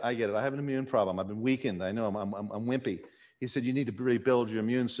get it. I have an immune problem. I've been weakened. I know I'm wimpy. He said, you need to rebuild your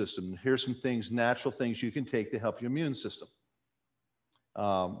immune system. Here's some things, natural things you can take to help your immune system.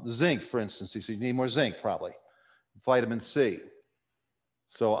 Zinc, for instance. He said, you need more zinc, probably. Vitamin C.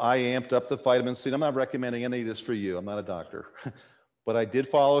 So I amped up the vitamin C. I'm not recommending any of this for you. I'm not a doctor. But I did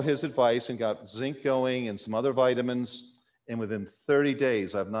follow his advice and got zinc going and some other vitamins. And within 30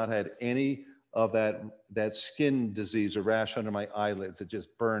 days, I've not had any of that skin disease or rash under my eyelids. It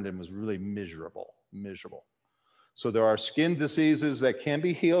just burned and was really miserable. So there are skin diseases that can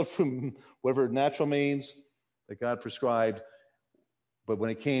be healed from whatever natural means that God prescribed. But when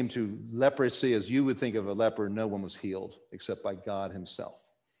it came to leprosy, as you would think of a leper, no one was healed except by God himself.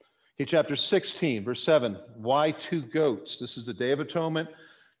 Okay, chapter 16, verse 7. Why 2 goats? This is the Day of Atonement.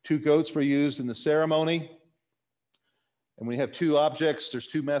 2 goats were used in the ceremony. And when you have 2 objects, there's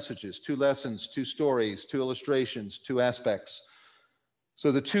 2 messages, 2 lessons, 2 stories, 2 illustrations, 2 aspects.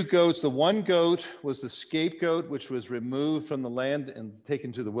 So the 2 goats, the one goat was the scapegoat, which was removed from the land and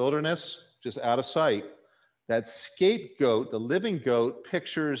taken to the wilderness, just out of sight. That scapegoat, the living goat,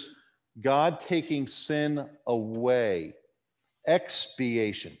 pictures God taking sin away.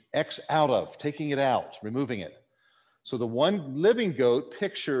 Expiation, out of, taking it out, removing it. So the one living goat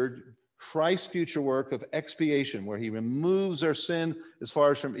pictured Christ's future work of expiation, where he removes our sin as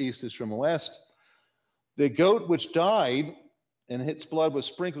far as from east as from west. The goat which died and its blood was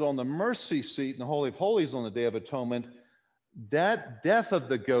sprinkled on the mercy seat in the Holy of Holies on the Day of Atonement, that death of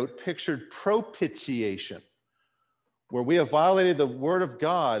the goat pictured propitiation, where we have violated the word of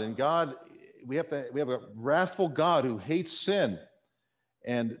God, and we have a wrathful God who hates sin.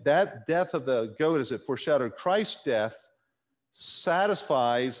 And that death of the goat, as it foreshadowed Christ's death,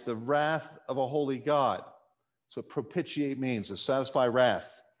 satisfies the wrath of a holy God. That's what propitiate means, to satisfy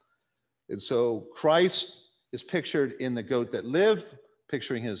wrath. And so Christ is pictured in the goat that lived,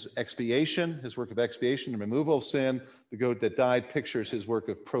 picturing his expiation, his work of expiation, the removal of sin. The goat that died pictures his work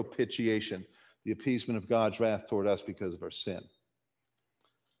of propitiation, the appeasement of God's wrath toward us because of our sin.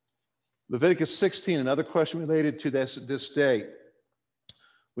 Leviticus 16, another question related to this day.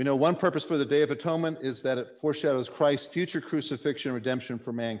 We know one purpose for the Day of Atonement is that it foreshadows Christ's future crucifixion and redemption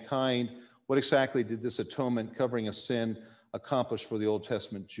for mankind. What exactly did this atonement covering a sin accomplish for the Old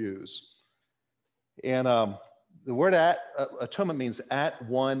Testament Jews? And the word atonement means at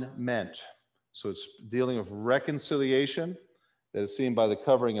one meant. So it's dealing with reconciliation that is seen by the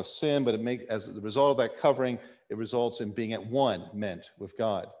covering of sin, but as the result of that covering, it results in being at one meant with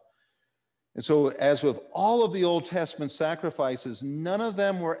God. And so as with all of the Old Testament sacrifices, none of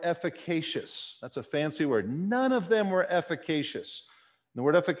them were efficacious. That's a fancy word. None of them were efficacious. The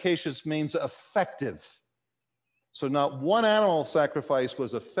word efficacious means effective. So not one animal sacrifice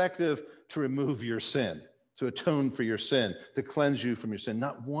was effective to remove your sin, to atone for your sin, to cleanse you from your sin.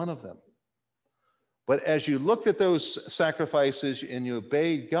 Not one of them. But as you looked at those sacrifices and you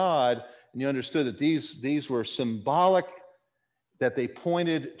obeyed God, and you understood that these were symbolic, that they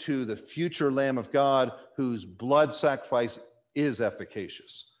pointed to the future Lamb of God whose blood sacrifice is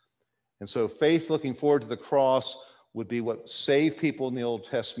efficacious. And so faith looking forward to the cross would be what saved people in the Old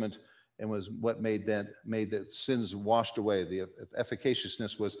Testament and was what made the sins washed away. The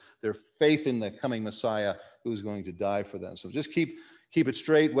efficaciousness was their faith in the coming Messiah who was going to die for them. So just keep it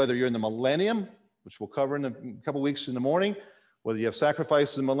straight, whether you're in the millennium, which we'll cover in a couple weeks in the morning, whether you have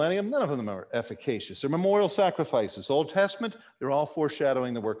sacrifices in the millennium, none of them are efficacious. They're memorial sacrifices. Old Testament, they're all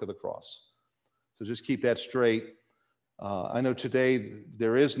foreshadowing the work of the cross. So just keep that straight. I know today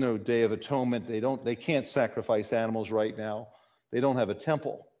there is no Day of Atonement. They can't sacrifice animals right now. They don't have a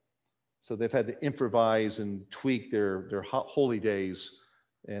temple. So they've had to improvise and tweak their holy days,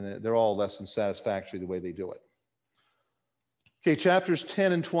 and they're all less than satisfactory the way they do it. Okay, chapters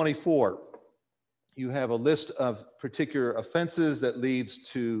 10 and 24. You have a list of particular offenses that leads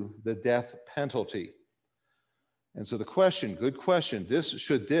to the death penalty. And so the question, good question,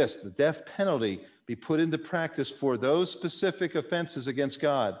 the death penalty be put into practice for those specific offenses against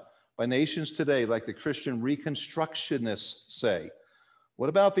God by nations today, like the Christian Reconstructionists say? What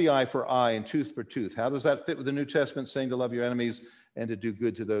about the eye for eye and tooth for tooth? How does that fit with the New Testament saying to love your enemies and to do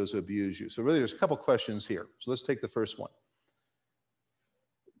good to those who abuse you? So really there's a couple questions here. So let's take the first one.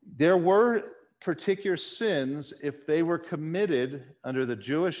 There were particular sins, if they were committed under the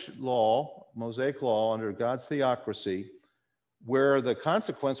Jewish law, Mosaic law, under God's theocracy, where the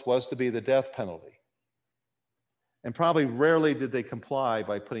consequence was to be the death penalty. And probably rarely did they comply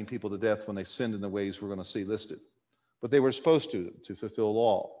by putting people to death when they sinned in the ways we're going to see listed. But they were supposed to fulfill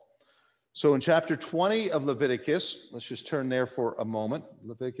law. So in chapter 20 of Leviticus, let's just turn there for a moment.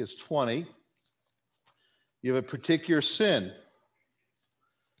 Leviticus 20, you have a particular sin.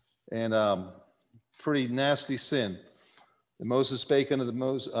 And pretty nasty sin. And Moses spake unto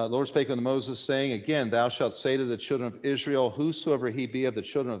Lord spake unto Moses, saying, again, thou shalt say to the children of Israel, whosoever he be of the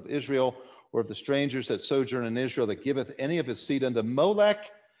children of Israel, or of the strangers that sojourn in Israel, that giveth any of his seed unto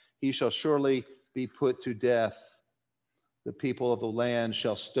Molech, he shall surely be put to death. The people of the land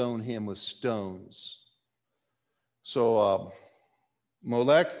shall stone him with stones. So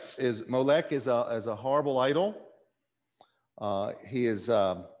Molech is a horrible idol. He has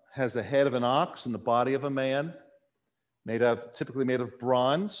the head of an ox and the body of a man, typically made of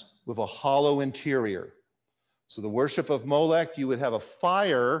bronze with a hollow interior. So the worship of Molech, you would have a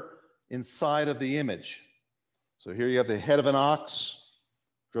fire inside of the image. So here you have the head of an ox,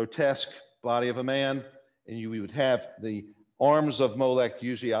 grotesque body of a man, and you would have the arms of Molech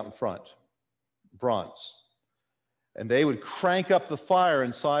usually out in front, bronze. And they would crank up the fire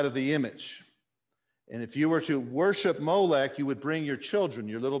inside of the image. And if you were to worship Molech, you would bring your children,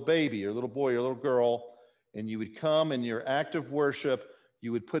 your little baby, your little boy, your little girl, and you would come in your act of worship,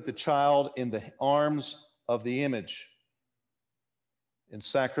 you would put the child in the arms of the image and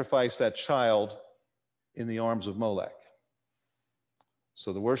sacrifice that child in the arms of Molech.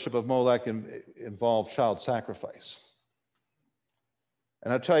 So the worship of Molech involved child sacrifice.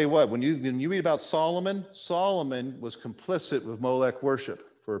 And I'll tell you what, when you read about Solomon was complicit with Molech worship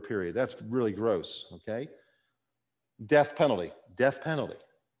for a period. That's really gross, okay? Death penalty.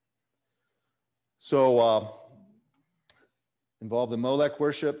 So involved in Molech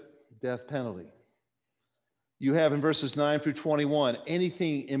worship, death penalty. You have in verses 9 through 21,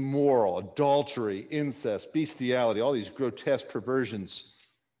 anything immoral, adultery, incest, bestiality, all these grotesque perversions,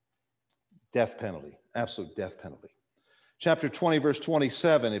 death penalty, absolute death penalty. Chapter 20, verse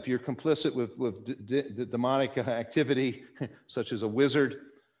 27, if you're complicit with demonic activity, such as a wizard,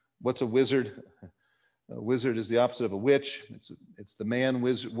 what's a wizard? A wizard is the opposite of a witch. It's the man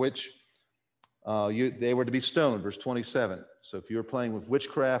witch. They were to be stoned, verse 27. So if you were playing with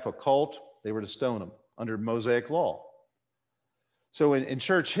witchcraft, occult, they were to stone them under Mosaic law. So in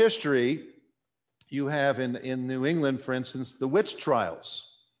church history, you have in New England, for instance, the witch trials.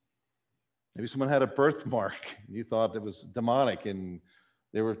 Maybe someone had a birthmark and you thought it was demonic, and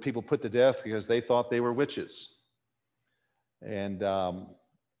there were people put to death because they thought they were witches. And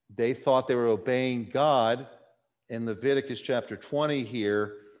they thought they were obeying God in Leviticus chapter 20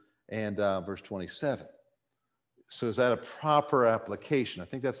 here and verse 27. So is that a proper application? I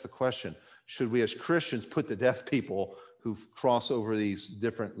think that's the question. Should we as Christians put to death people who cross over these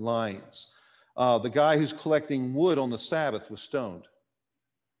different lines? The guy who's collecting wood on the Sabbath was stoned.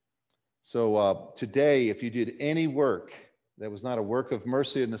 So today, if you did any work that was not a work of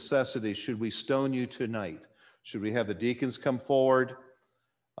mercy and necessity, should we stone you tonight? Should we have the deacons come forward?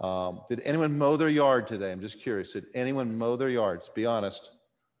 Did anyone mow their yard today? I'm just curious. Did anyone mow their yards? Be honest.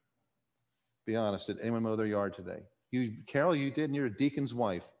 Be honest. Did anyone mow their yard today? You, Carol, you did, and you're a deacon's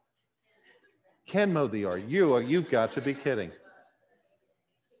wife. Ken mowed the yard. You've got to be kidding.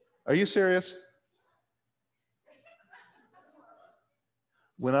 Are you serious?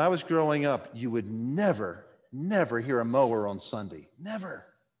 When I was growing up, you would never hear a mower on Sunday. Never.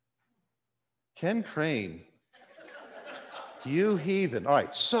 Ken Crane. You heathen. All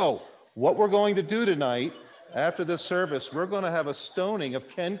right, so what we're going to do tonight, after this service, we're going to have a stoning of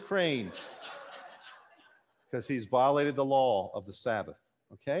Ken Crane because he's violated the law of the Sabbath.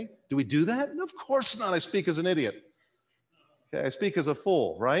 Okay? Do we do that? No, of course not. I speak as an idiot. Okay, I speak as a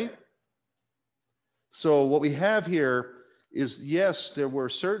fool, right? So what we have here is, yes, there were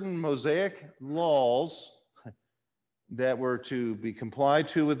certain Mosaic laws that were to be complied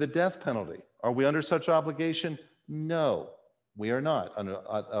to with the death penalty. Are we under such obligation? No, we are not under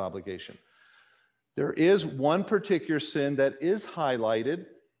an obligation. There is one particular sin that is highlighted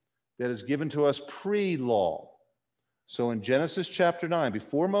that is given to us pre-law. So in Genesis chapter 9,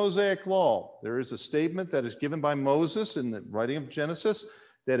 before Mosaic law, there is a statement that is given by Moses in the writing of Genesis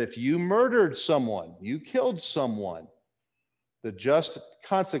that if you murdered someone, you killed someone, the just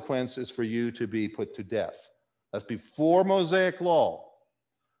consequence is for you to be put to death. That's before Mosaic law.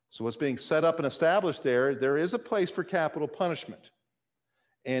 So what's being set up and established there is a place for capital punishment.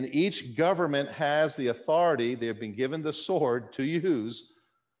 And each government has the authority, they have been given the sword to use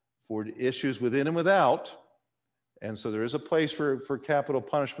for issues within and without. And so there is a place for capital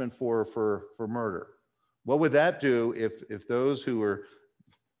punishment for murder. What would that do if those who were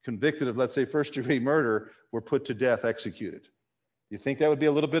convicted of, let's say, first-degree murder were put to death, executed? You think that would be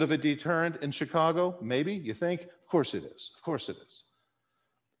a little bit of a deterrent in Chicago? Maybe, you think? Of course it is. Of course it is.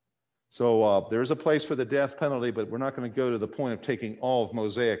 So there is a place for the death penalty, but we're not going to go to the point of taking all of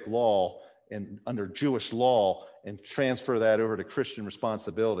Mosaic law and under Jewish law and transfer that over to Christian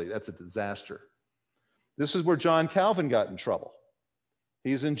responsibility. That's a disaster. This is where John Calvin got in trouble.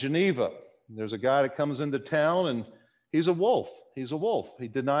 He's in Geneva. There's a guy that comes into town and he's a wolf. He's a wolf. He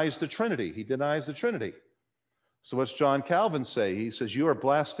denies the Trinity. He denies the Trinity. So what's John Calvin say? He says, you are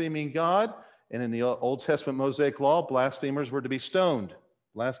blaspheming God. And in the Old Testament Mosaic law, blasphemers were to be stoned.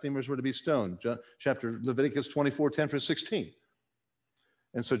 Blasphemers were to be stoned. Chapter Leviticus 24:10-16.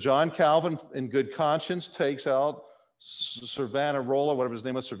 And so John Calvin, in good conscience, takes out Savonarola, whatever his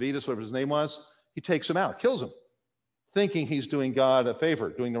name was, Servetus, whatever his name was. He takes him out, kills him, thinking he's doing God a favor,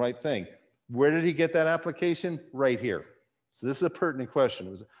 doing the right thing. Where did he get that application? Right here. So this is a pertinent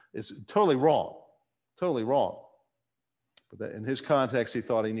question. It's totally wrong, totally wrong. But in his context, he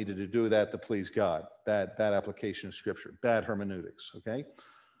thought he needed to do that to please God. Bad application of Scripture, bad hermeneutics, okay?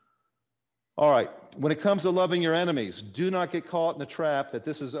 All right, when it comes to loving your enemies, do not get caught in the trap that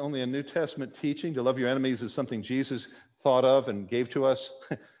this is only a New Testament teaching. To love your enemies is something Jesus thought of and gave to us.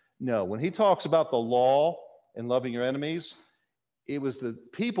 No, when he talks about the law and loving your enemies, it was the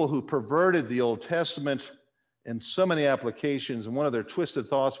people who perverted the Old Testament in so many applications, and one of their twisted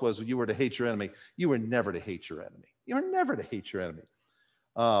thoughts was you were to hate your enemy. You were never to hate your enemy. You're never to hate your enemy.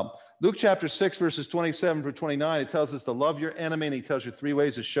 Luke chapter 6, verses 27-29, it tells us to love your enemy, and he tells you 3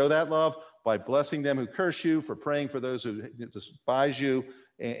 ways to show that love: by blessing them who curse you, for praying for those who despise you,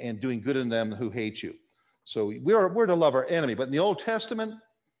 and doing good in them who hate you. So we're to love our enemy. But in the Old Testament,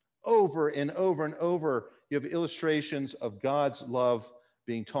 over and over and over, you have illustrations of God's love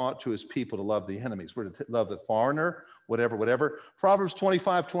being taught to his people to love the enemies. We're to love the foreigner, whatever. Proverbs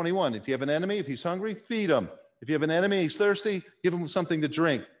 25:21, if you have an enemy, if he's hungry, feed him. If you have an enemy, he's thirsty, give him something to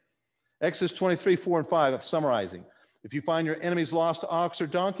drink. Exodus 23:4-5, summarizing. If you find your enemy's lost ox or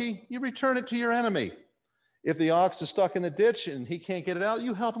donkey, you return it to your enemy. If the ox is stuck in the ditch and he can't get it out,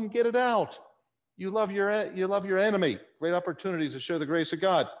 you help him get it out. You love your enemy. Great opportunities to show the grace of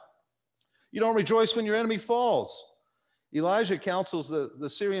God. You don't rejoice when your enemy falls. Elijah counsels the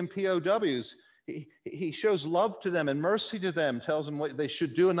Syrian POWs. He shows love to them and mercy to them, tells them what they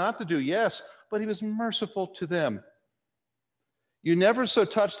should do and not to do. Yes, but he was merciful to them. You never so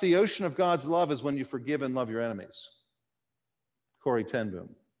touch the ocean of God's love as when you forgive and love your enemies. Corrie ten Boom.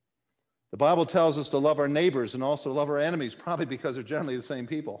 The Bible tells us to love our neighbors and also love our enemies, probably because they're generally the same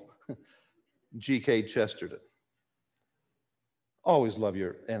people. G.K. Chesterton. Always love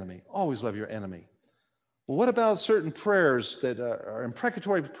your enemy. Always love your enemy. Well, what about certain prayers that are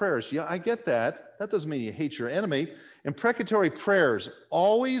imprecatory prayers? Yeah, I get that. That doesn't mean you hate your enemy. Imprecatory prayers,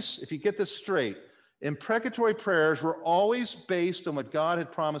 always, if you get this straight, imprecatory prayers were always based on what God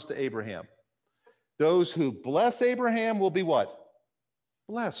had promised to Abraham. Those who bless Abraham will be what?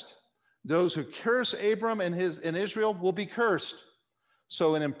 Blessed. Those who curse Abram and Israel will be cursed.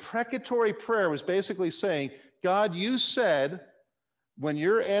 So an imprecatory prayer was basically saying, God, you said when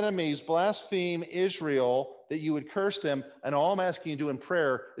your enemies blaspheme Israel that you would curse them, and all I'm asking you to do in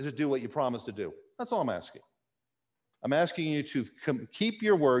prayer is to do what you promised to do. That's all I'm asking. I'm asking you to keep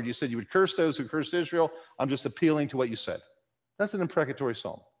your word. You said you would curse those who cursed Israel. I'm just appealing to what you said. That's an imprecatory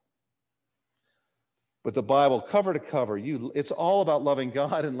psalm. But the Bible, cover to cover, it's all about loving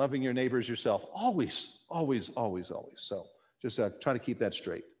God and loving your neighbors yourself. Always, always, always, always. So just try to keep that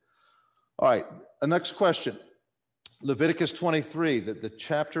straight. All right, the next question. Leviticus 23, the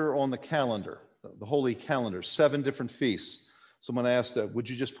chapter on the calendar, the holy calendar, 7 different feasts. Someone asked, would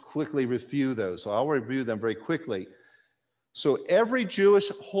you just quickly review those? So I'll review them very quickly. So every Jewish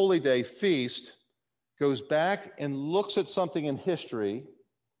holy day feast goes back and looks at something in history,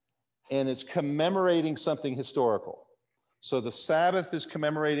 and it's commemorating something historical. So the Sabbath is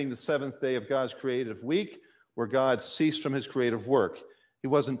commemorating the 7th day of God's creative week, where God ceased from his creative work. He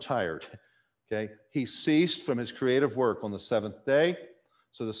wasn't tired, okay? He ceased from his creative work on the 7th day.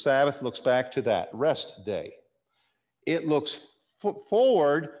 So the Sabbath looks back to that rest day. It looks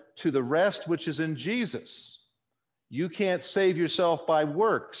forward to the rest which is in Jesus. You can't save yourself by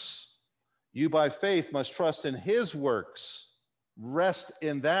works. You by faith must trust in his works. Rest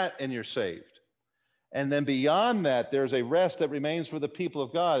in that and you're saved. And then beyond that, there's a rest that remains for the people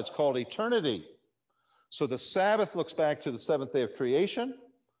of God. It's called eternity. So the Sabbath looks back to the 7th day of creation,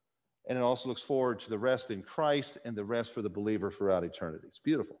 and it also looks forward to the rest in Christ and the rest for the believer throughout eternity. It's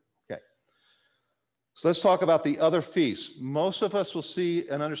beautiful. Okay. So let's talk about the other feasts. Most of us will see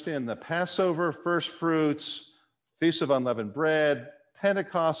and understand the Passover, first fruits, Feast of Unleavened Bread,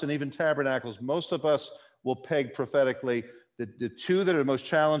 Pentecost, and even Tabernacles. Most of us will peg prophetically. The 2 that are most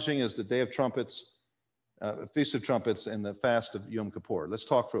challenging is the Day of Trumpets, Feast of Trumpets, and the Fast of Yom Kippur. Let's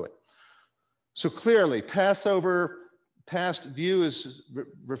talk through it. So clearly, Passover, past view is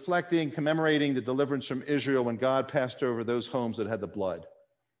reflecting, commemorating the deliverance from Israel when God passed over those homes that had the blood.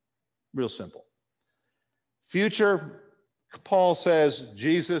 Real simple. Future, Paul says,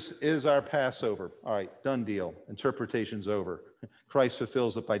 Jesus is our Passover. All right, done deal. Interpretation's over. Christ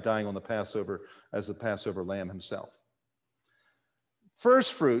fulfills it by dying on the Passover as the Passover lamb himself.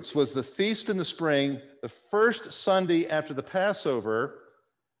 First fruits was the feast in the spring. The first Sunday after the Passover,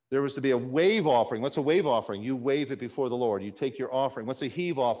 there was to be a wave offering. What's a wave offering? You wave it before the Lord. You take your offering. What's a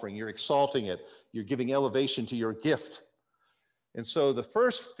heave offering? You're exalting it. You're giving elevation to your gift. And so the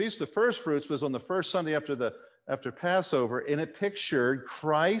first feast of first fruits was on the first Sunday after Passover, and it pictured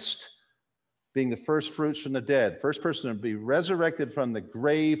Christ being the first fruits from the dead, first person to be resurrected from the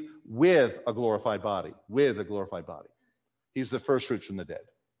grave with a glorified body, He's the first fruits from the dead.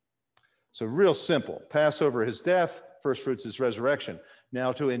 So real simple. Passover, his death, first fruits, his resurrection.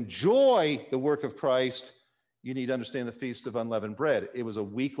 Now, to enjoy the work of Christ, you need to understand the Feast of Unleavened Bread. It was a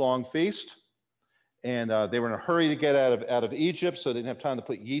week-long feast, and they were in a hurry to get out of Egypt, so they didn't have time to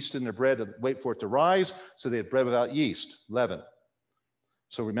put yeast in their bread to wait for it to rise, so they had bread without yeast, leaven.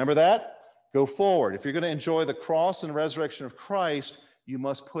 So remember that. Go forward. If you're going to enjoy the cross and resurrection of Christ, you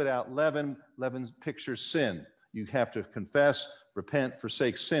must put out leaven. Leaven pictures sin. You have to confess, repent,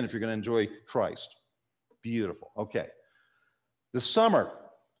 forsake sin if you're going to enjoy Christ. Beautiful. Okay. The summer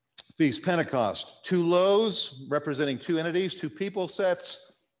feast, Pentecost, 2 loaves representing 2 entities, 2 people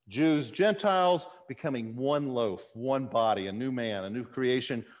sets, Jews, Gentiles, becoming 1 loaf, 1 body, a new man, a new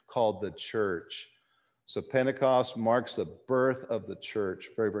creation called the church. So Pentecost marks the birth of the church.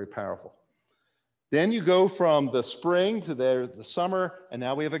 Very, very powerful. Then you go from the spring to the summer, and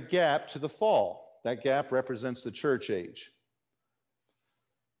now we have a gap to the fall. That gap represents the church age.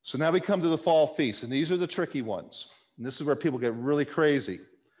 So now we come to the fall feast, and these are the tricky ones. And this is where people get really crazy.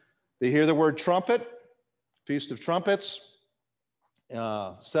 They hear the word trumpet, Feast of Trumpets,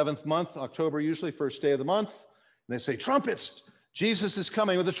 7th month, October usually, first day of the month. And they say, trumpets, Jesus is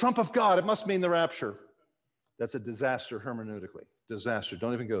coming with the trump of God. It must mean the rapture. That's a disaster hermeneutically. Disaster.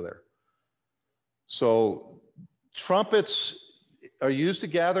 Don't even go there. So trumpets are used to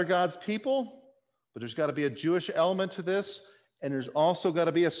gather God's people, but there's got to be a Jewish element to this, and there's also got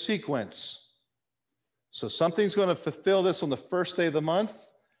to be a sequence. So something's going to fulfill this on the first day of the month.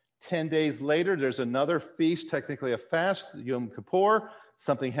 10 days later, there's another feast, technically a fast, Yom Kippur.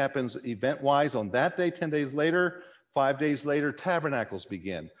 Something happens event-wise on that day. 10 days later, 5 days later, tabernacles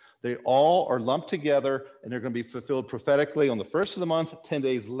begin. They all are lumped together, and they're going to be fulfilled prophetically on the first of the month, 10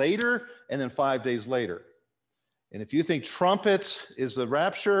 days later, and then 5 days later. And if you think trumpets is the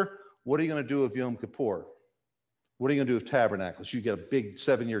rapture, what are you going to do with Yom Kippur? What are you going to do with tabernacles? You get a big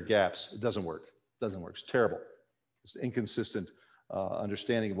 7-year gaps. It doesn't work. It doesn't work. It's terrible. It's inconsistent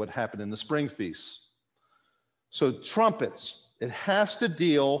understanding of what happened in the spring feasts. So trumpets, it has to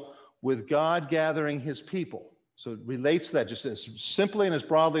deal with God gathering his people. So it relates to that just as simply and as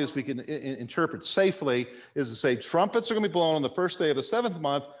broadly as we can interpret safely, is to say trumpets are going to be blown on the first day of the 7th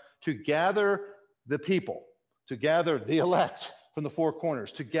month to gather the people, to gather the elect from the four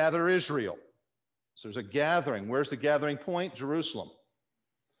corners, to gather Israel. So there's a gathering. Where's the gathering point? Jerusalem.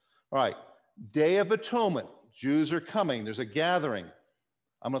 All right, Day of Atonement. Jews are coming. There's a gathering.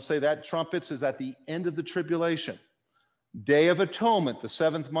 I'm going to say that trumpets is at the end of the tribulation. Day of Atonement, the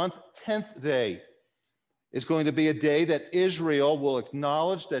 7th month, 10th day, is going to be a day that Israel will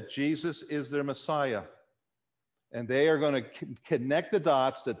acknowledge that Jesus is their Messiah. And they are going to connect the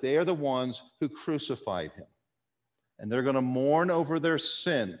dots that they are the ones who crucified him. And they're going to mourn over their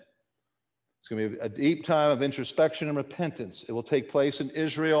sin. It's going to be a deep time of introspection and repentance. It will take place in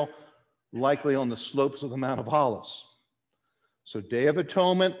Israel, likely on the slopes of the Mount of Olives. So Day of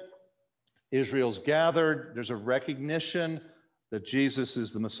Atonement, Israel's gathered. There's a recognition that Jesus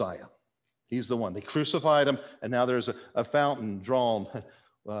is the Messiah. He's the one. They crucified him, and now there's a fountain drawn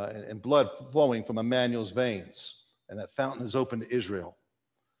and blood flowing from Emmanuel's veins. And that fountain is open to Israel.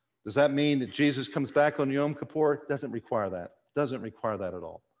 Does that mean that Jesus comes back on Yom Kippur? It doesn't require that. Doesn't require that at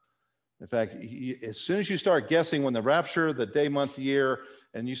all. In fact, as soon as you start guessing when the rapture, the day, month, year,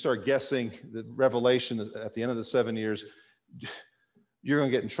 and you start guessing the revelation at the end of the 7 years, you're going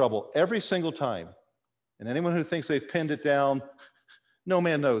to get in trouble every single time. And anyone who thinks they've pinned it down, no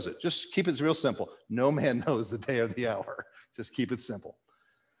man knows it. Just keep it real simple. No man knows the day or the hour. Just keep it simple.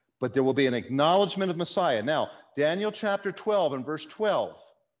 But there will be an acknowledgement of Messiah. Now, Daniel chapter 12 and verse 12.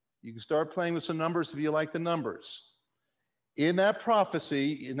 You can start playing with some numbers if you like the numbers. In that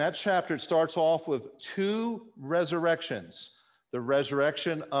prophecy, in that chapter, it starts off with 2 resurrections. The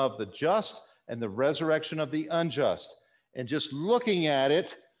resurrection of the just and the resurrection of the unjust. And just looking at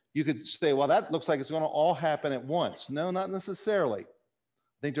it, you could say, well, that looks like it's going to all happen at once. No, not necessarily.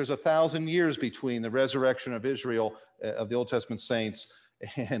 I think there's 1,000 years between the resurrection of Israel, of the Old Testament saints,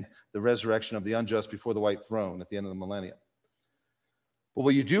 and the resurrection of the unjust before the white throne at the end of the millennium. But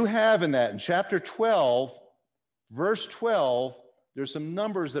what you do have in that, in chapter 12, verse 12, there's some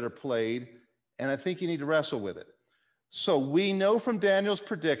numbers that are played, and I think you need to wrestle with it. So we know from Daniel's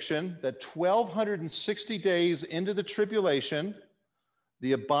prediction that 1,260 days into the tribulation,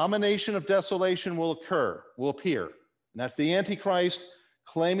 the abomination of desolation will appear. And that's the Antichrist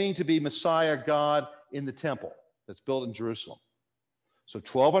claiming to be Messiah God in the temple that's built in Jerusalem. So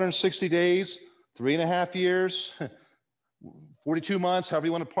 1,260 days, 3.5 years, 42 months, however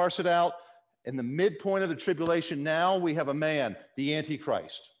you want to parse it out. In the midpoint of the tribulation, now we have a man, the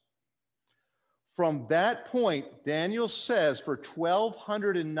Antichrist. From that point, Daniel says for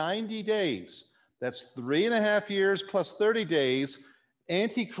 1,290 days, that's 3.5 years plus 30 days,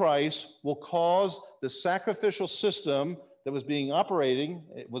 Antichrist will cause the sacrificial system that was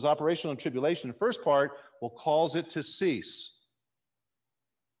it was operational in tribulation, the first part, will cause it to cease.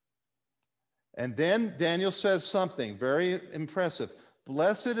 And then Daniel says something very impressive.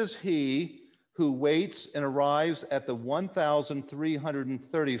 Blessed is he who waits and arrives at the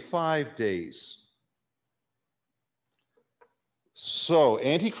 1,335 days. So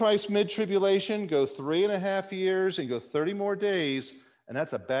Antichrist mid-tribulation, go 3.5 years and go 30 more days, and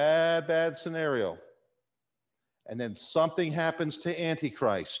that's a bad, bad scenario. And then something happens to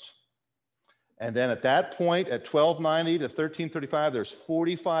Antichrist. And then at that point, at 1290 to 1335, there's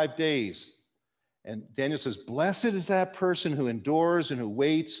 45 days. And Daniel says, blessed is that person who endures and who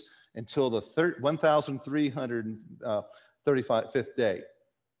waits until the 1,335th day.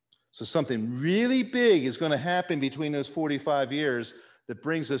 So something really big is going to happen between those 45 years that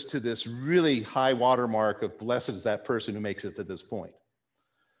brings us to this really high watermark of blessed is that person who makes it to this point.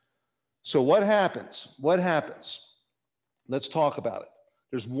 So what happens? What happens? Let's talk about it.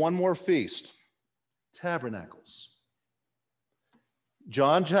 There's one more feast, Tabernacles.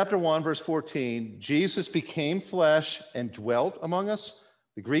 John chapter 1, verse 14, Jesus became flesh and dwelt among us.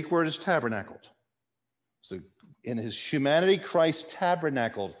 The Greek word is tabernacled. So in his humanity, Christ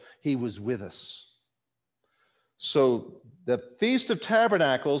tabernacled. He was with us. So the Feast of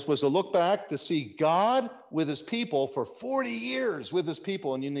Tabernacles was a look back to see God with his people for 40 years with his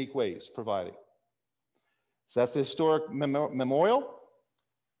people in unique ways, providing. So that's the historic memorial.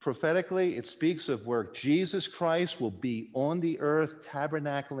 Prophetically, it speaks of where Jesus Christ will be on the earth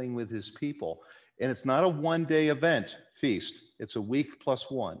tabernacling with his people. And it's not a one-day event, feast. It's a week plus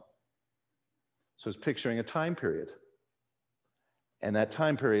one. So it's picturing a time period. And that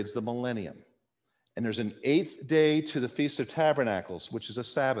time period is the millennium. And there's an 8th day to the Feast of Tabernacles, which is a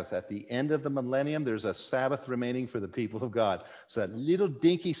Sabbath. At the end of the millennium, there's a Sabbath remaining for the people of God. So that little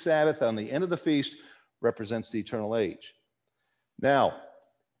dinky Sabbath on the end of the feast represents the eternal age. Now,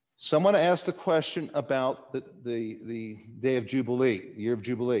 someone asked a question about the day of Jubilee, the year of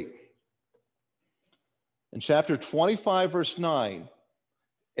Jubilee. In chapter 25, verse 9,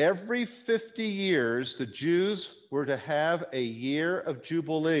 every 50 years, the Jews were to have a year of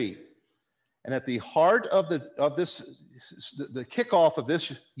Jubilee. And at the heart of the kickoff of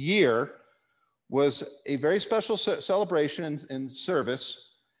this year was a very special celebration and service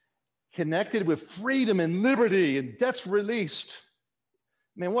connected with freedom and liberty and debts released.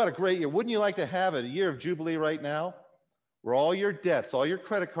 Man, what a great year. Wouldn't you like to have a year of Jubilee right now where all your debts, all your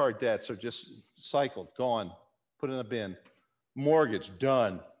credit card debts are just cycled, gone, put in a bin. Mortgage,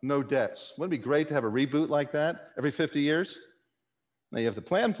 done, no debts. Wouldn't it be great to have a reboot like that every 50 years? Now you have to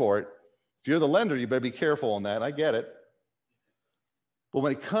plan for it. If you're the lender, you better be careful on that. I get it. But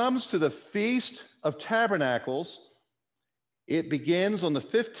when it comes to the Feast of Tabernacles, it begins on the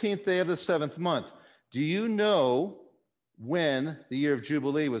 15th day of the 7th month. Do you know when the year of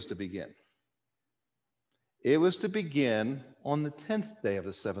Jubilee was to begin? It was to begin on the 10th day of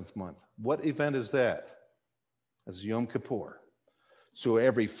the 7th month. What event is that? That's Yom Kippur. So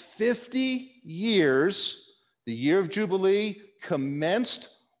every 50 years, the year of Jubilee commenced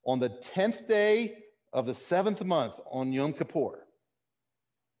on the 10th day of the 7th month on Yom Kippur.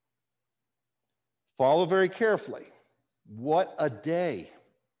 Follow very carefully. What a day.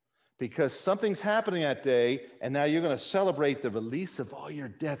 Because something's happening that day, and now you're going to celebrate the release of all your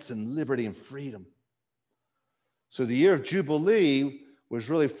debts and liberty and freedom. So the year of Jubilee was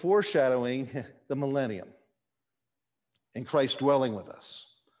really foreshadowing the millennium and Christ dwelling with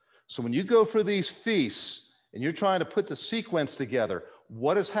us. So when you go through these feasts and you're trying to put the sequence together,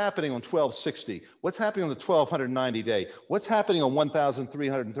 what is happening on 1260? What's happening on the 1290 day? What's happening on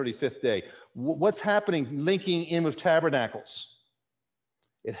 1335th day? What's happening linking in with tabernacles?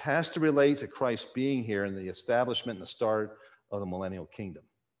 It has to relate to Christ being here and the establishment and the start of the millennial kingdom.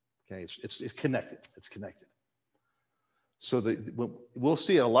 Okay, it's connected. It's connected. So we'll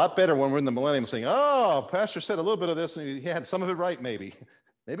see it a lot better when we're in the millennium saying, oh, Pastor said a little bit of this and he had some of it right maybe.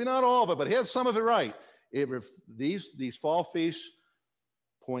 Maybe not all of it, but he had some of it right. These fall feasts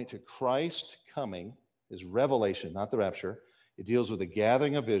point to Christ coming, his revelation, not the rapture. It deals with the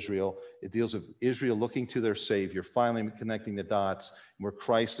gathering of Israel. It deals with Israel looking to their Savior, finally connecting the dots where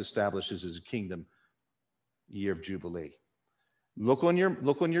Christ establishes his kingdom, year of Jubilee. Look on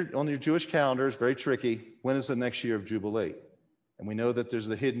your Jewish calendar. It's very tricky. When is the next year of Jubilee? And we know that there's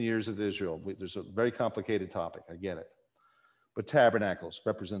the hidden years of Israel. There's a very complicated topic. I get it. But tabernacles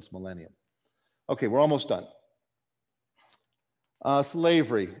represents millennium. Okay, we're almost done.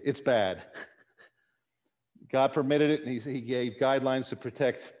 Slavery, it's bad. God permitted it, and he gave guidelines to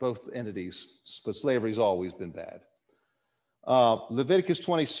protect both entities, but slavery's always been bad. Leviticus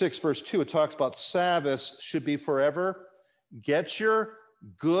 26, verse 2, it talks about Sabbaths should be forever. Get your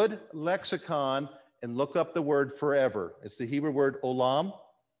good lexicon and look up the word forever. It's the Hebrew word olam.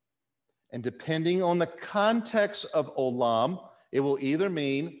 And depending on the context of olam, it will either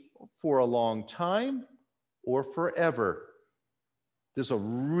mean for a long time or forever. This will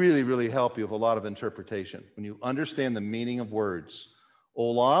really, really help you with a lot of interpretation. When you understand the meaning of words,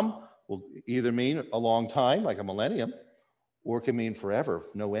 olam will either mean a long time, like a millennium, or it can mean forever,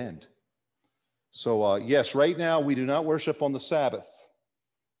 no end. So yes, right now we do not worship on the Sabbath.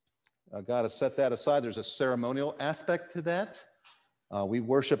 God has set that aside. There's a ceremonial aspect to that. We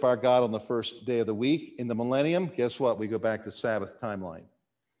worship our God on the first day of the week. In the millennium, guess what? We go back to Sabbath timeline.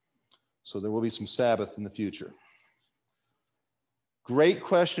 So there will be some Sabbath in the future. Great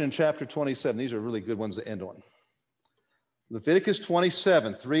question in chapter 27. These are really good ones to end on. Leviticus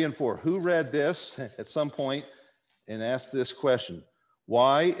 27, 3 and 4. Who read this at some point and asked this question?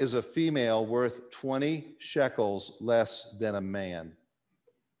 Why is a female worth 20 shekels less than a man?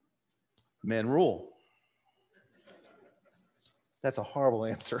 Men rule. That's a horrible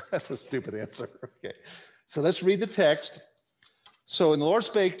answer. That's a stupid answer. Okay. So let's read the text. So in the Lord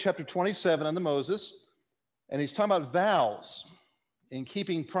spake, chapter 27 unto Moses, and he's talking about vows and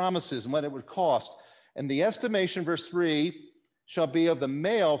keeping promises and what it would cost. And the estimation, verse 3, shall be of the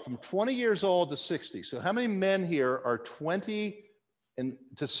male from 20 years old to 60. So how many men here are 20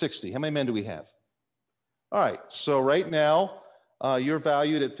 to 60? How many men do we have? All right. So right now, you're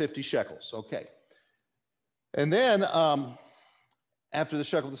valued at 50 shekels. Okay. And then after the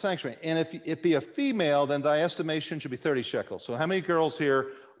shekel of the sanctuary, and if it be a female, then thy estimation should be 30 shekels. So how many girls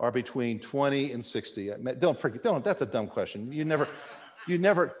here are between 20 and 60? Don't forget, that's a dumb question. You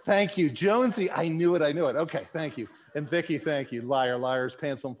never, thank you. Jonesy, I knew it. Okay, thank you. And Vicky, thank you. Liars,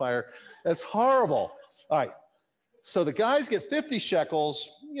 pants on fire. That's horrible. All right. So the guys get 50 shekels,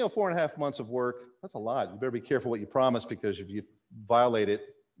 4.5 months of work. That's a lot. You better be careful what you promise, because if you violate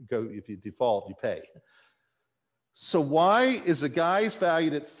it, if you default, you pay. So why is the guys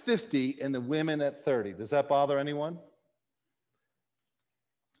valued at 50 and the women at 30? Does that bother anyone?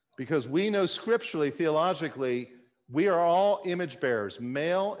 Because we know scripturally, theologically, we are all image bearers,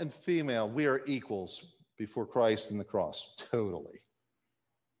 male and female. We are equals before Christ and the cross, totally.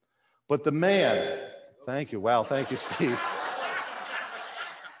 But the man, thank you. Wow, thank you, Steve.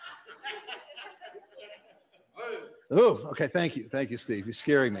 Oh, okay, thank you. Thank you, Steve. You're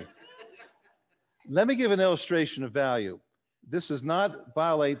scaring me. Let me give an illustration of value. This does not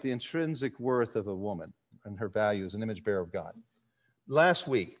violate the intrinsic worth of a woman and her value as an image bearer of God. Last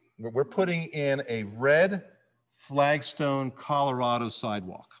week, we're putting in a red flagstone Colorado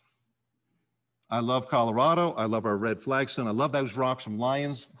sidewalk. I love Colorado. I love our red flagstone. I love those rocks from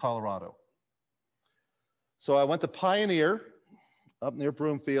Lyons, Colorado. So I went to Pioneer up near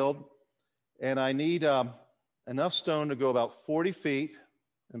Broomfield, and I need enough stone to go about 40 feet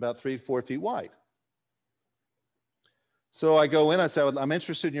and about 3 to 4 feet wide. So I go in, I say, I'm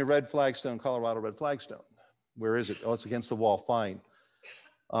interested in your red flagstone, Colorado red flagstone. Where is it? Oh, it's against the wall. Fine.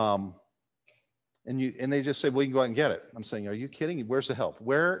 And they just say, well, you can go out and get it. I'm saying, are you kidding? Where's the help?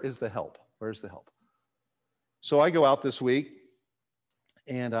 Where is the help? Where's the help? So I go out this week,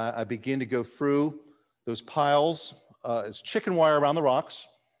 and I begin to go through those piles. It's chicken wire around the rocks.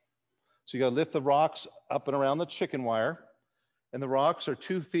 So you got to lift the rocks up and around the chicken wire. And the rocks are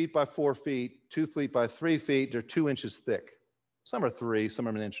 2 feet by 4 feet, 2 feet by 3 feet. They're 2 inches thick. Some are 3, some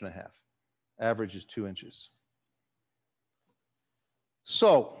are 1.5 inches. Average is 2 inches.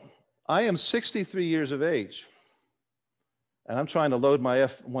 So I am 63 years of age, and I'm trying to load my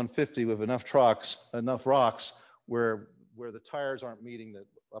F-150 with enough rocks where the tires aren't meeting the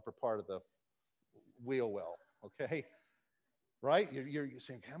upper part of the wheel well, okay? Right? You're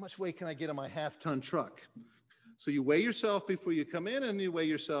saying, how much weight can I get in my half-ton truck? So you weigh yourself before you come in, and you weigh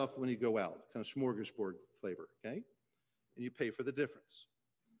yourself when you go out, kind of smorgasbord flavor, okay? And you pay for the difference.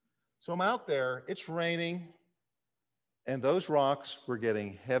 So I'm out there, it's raining, and those rocks were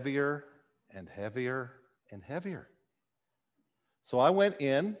getting heavier and heavier and heavier. So I went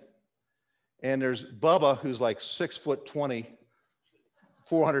in, and there's Bubba, who's like 6'20",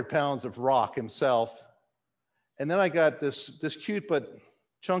 400 pounds of rock himself. And then I got this cute but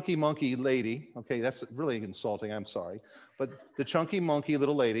chunky monkey lady. Okay, that's really insulting, I'm sorry. But the chunky monkey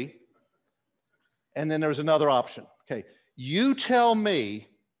little lady. And then there's another option. Okay, you tell me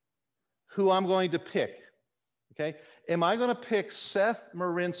who I'm going to pick. Okay, am I going to pick Seth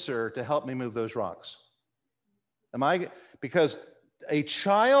Marinser to help me move those rocks? Because a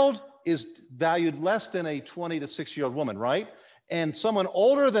child is valued less than a 20 to 60-year-old woman, right? And someone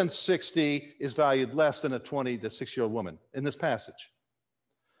older than 60 is valued less than a 20 to 60-year-old woman in this passage.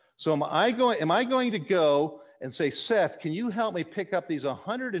 So am I going to go and say, Seth, can you help me pick up these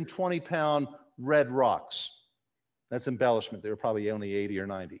 120-pound red rocks? That's embellishment. They were probably only 80 or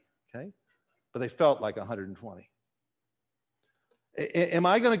 90, okay? But they felt like 120. Am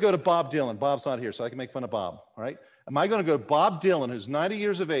I going to go to Bob Dylan? Bob's not here, so I can make fun of Bob, all right? Am I going to go to Bob Dylan, who's 90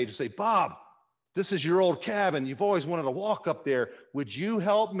 years of age, and say, Bob, this is your old cabin. You've always wanted to walk up there. Would you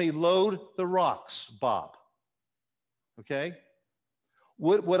help me load the rocks, Bob? Okay?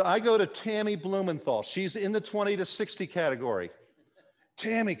 Would I go to Tammy Blumenthal? She's in the 20 to 60 category.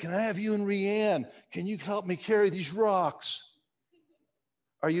 Tammy, can I have you and Rianne? Can you help me carry these rocks?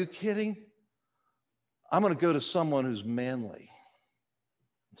 Are you kidding? I'm going to go to someone who's manly,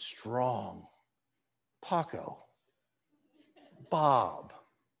 strong. Paco, Bob,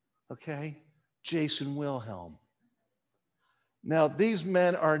 okay? Jason Wilhelm. Now, these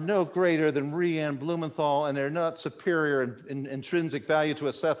men are no greater than Rhiannon Blumenthal, and they're not superior in intrinsic value to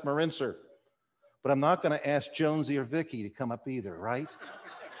a Seth Marinser. But I'm not going to ask Jonesy or Vicky to come up either, right?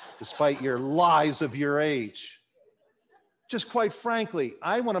 Despite your lies of your age. Just quite frankly,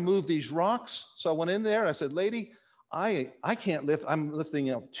 I want to move these rocks. So I went in there and I said, lady, I can't lift. I'm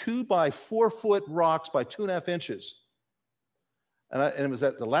lifting 2 by 4 foot rocks by 2.5 inches. And it was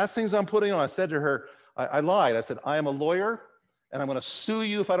the last things I'm putting on. I said to her, I lied. I said, I am a lawyer and I'm going to sue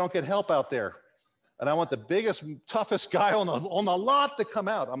you if I don't get help out there. And I want the biggest, toughest guy on the lot to come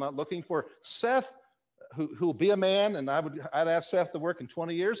out. I'm not looking for Seth, who will be a man, and I'd ask Seth to work in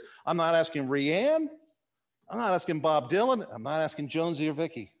 20 years. I'm not asking Rhiannon. I'm not asking Bob Dylan. I'm not asking Jonesy or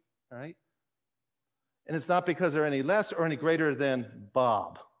Vicky, all right? And it's not because they're any less or any greater than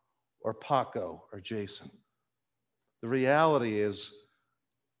Bob or Paco or Jason. The reality is,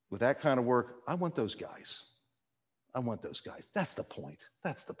 with that kind of work, I want those guys. I want those guys. That's the point.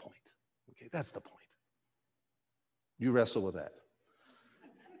 That's the point. Okay, that's the point. You wrestle with that.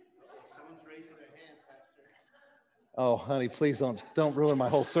 Someone's raising their hand, Pastor. Oh, honey, please don't ruin my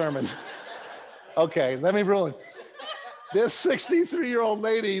whole sermon. Okay, let me ruin. This 63-year-old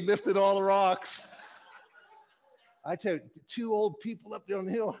lady lifted all the rocks. I tell you, 2 old people up there on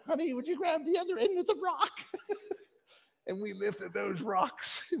the hill, honey, would you grab the other end of the rock? And we lifted those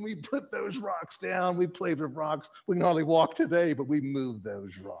rocks, and we put those rocks down. We played with rocks. We can hardly walk today, but we moved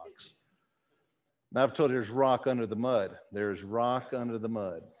those rocks. Now, I've told you there's rock under the mud. There's rock under the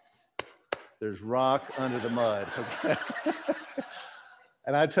mud. There's rock under the mud. Okay?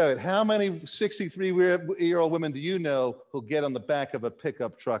 And I tell you, how many 63-year-old women do you know who'll get on the back of a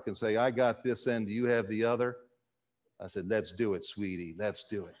pickup truck and say, I got this end, do you have the other? I said, let's do it, sweetie. Let's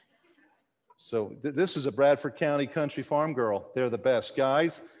do it. So this is a Bradford County country farm girl. They're the best.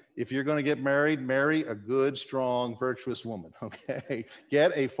 Guys, if you're going to get married, marry a good, strong, virtuous woman, okay?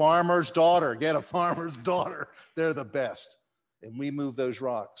 Get a farmer's daughter. Get a farmer's daughter. They're the best. And we move those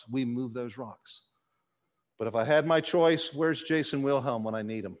rocks. We move those rocks. But if I had my choice, where's Jason Wilhelm when I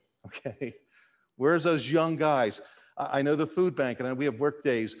need him, okay? Where's those young guys? I know the food bank, and we have work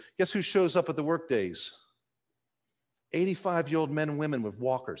days. Guess who shows up at the work days? 85-year-old men and women with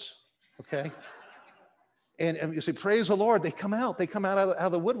walkers, okay? And you say, praise the Lord, they come out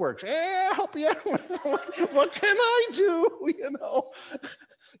of the woodworks. Yeah, help you out. What can I do? You know?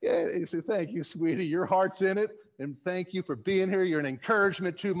 Yeah, you say, thank you, sweetie. Your heart's in it. And thank you for being here. You're an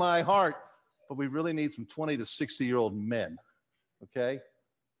encouragement to my heart. But we really need some 20 to 60-year-old men, okay?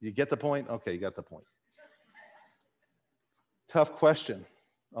 You get the point? Okay, you got the point. Tough question.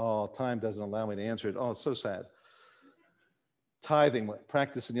 Oh, time doesn't allow me to answer it. Oh, it's so sad. Tithing,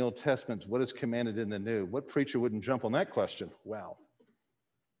 practice in the Old Testament, what is commanded in the New? What preacher wouldn't jump on that question? Wow.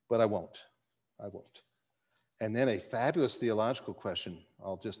 But I won't. And then a fabulous theological question.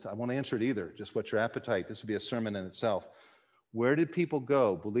 I won't answer it either. Just what's your appetite? This would be a sermon in itself. Where did people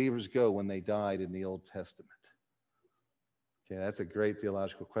go, believers go, when they died in the Old Testament? Okay, that's a great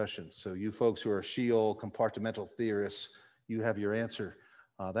theological question. So you folks who are Sheol compartmental theorists, you have your answer.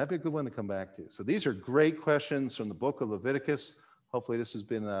 That'd be a good one to come back to. So these are great questions from the book of Leviticus. Hopefully this has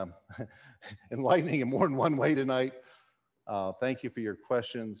been enlightening in more than one way tonight. Thank you for your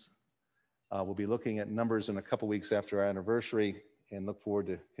questions. We'll be looking at Numbers in a couple weeks after our anniversary and look forward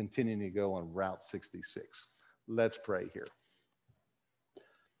to continuing to go on Route 66. Let's pray here.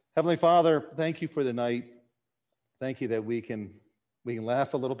 Heavenly Father, thank you for the night. Thank you that we can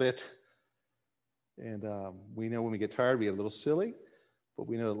laugh a little bit. And we know when we get tired, we get a little silly. But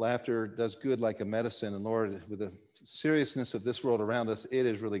we know that laughter does good like a medicine. And Lord, with the seriousness of this world around us, it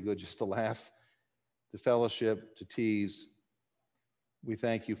is really good just to laugh, to fellowship, to tease. We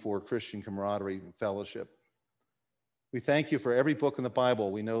thank you for Christian camaraderie and fellowship. We thank you for every book in the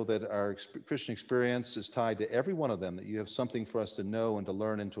Bible. We know that our Christian experience is tied to every one of them, that you have something for us to know and to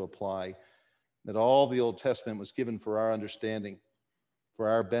learn and to apply, that all the Old Testament was given for our understanding, for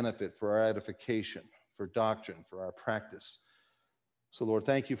our benefit, for our edification, for doctrine, for our practice. So, Lord,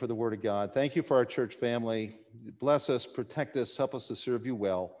 thank you for the Word of God. Thank you for our church family. Bless us, protect us, help us to serve you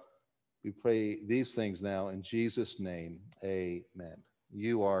well. We pray these things now in Jesus' name. Amen.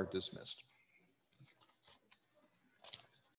 You are dismissed.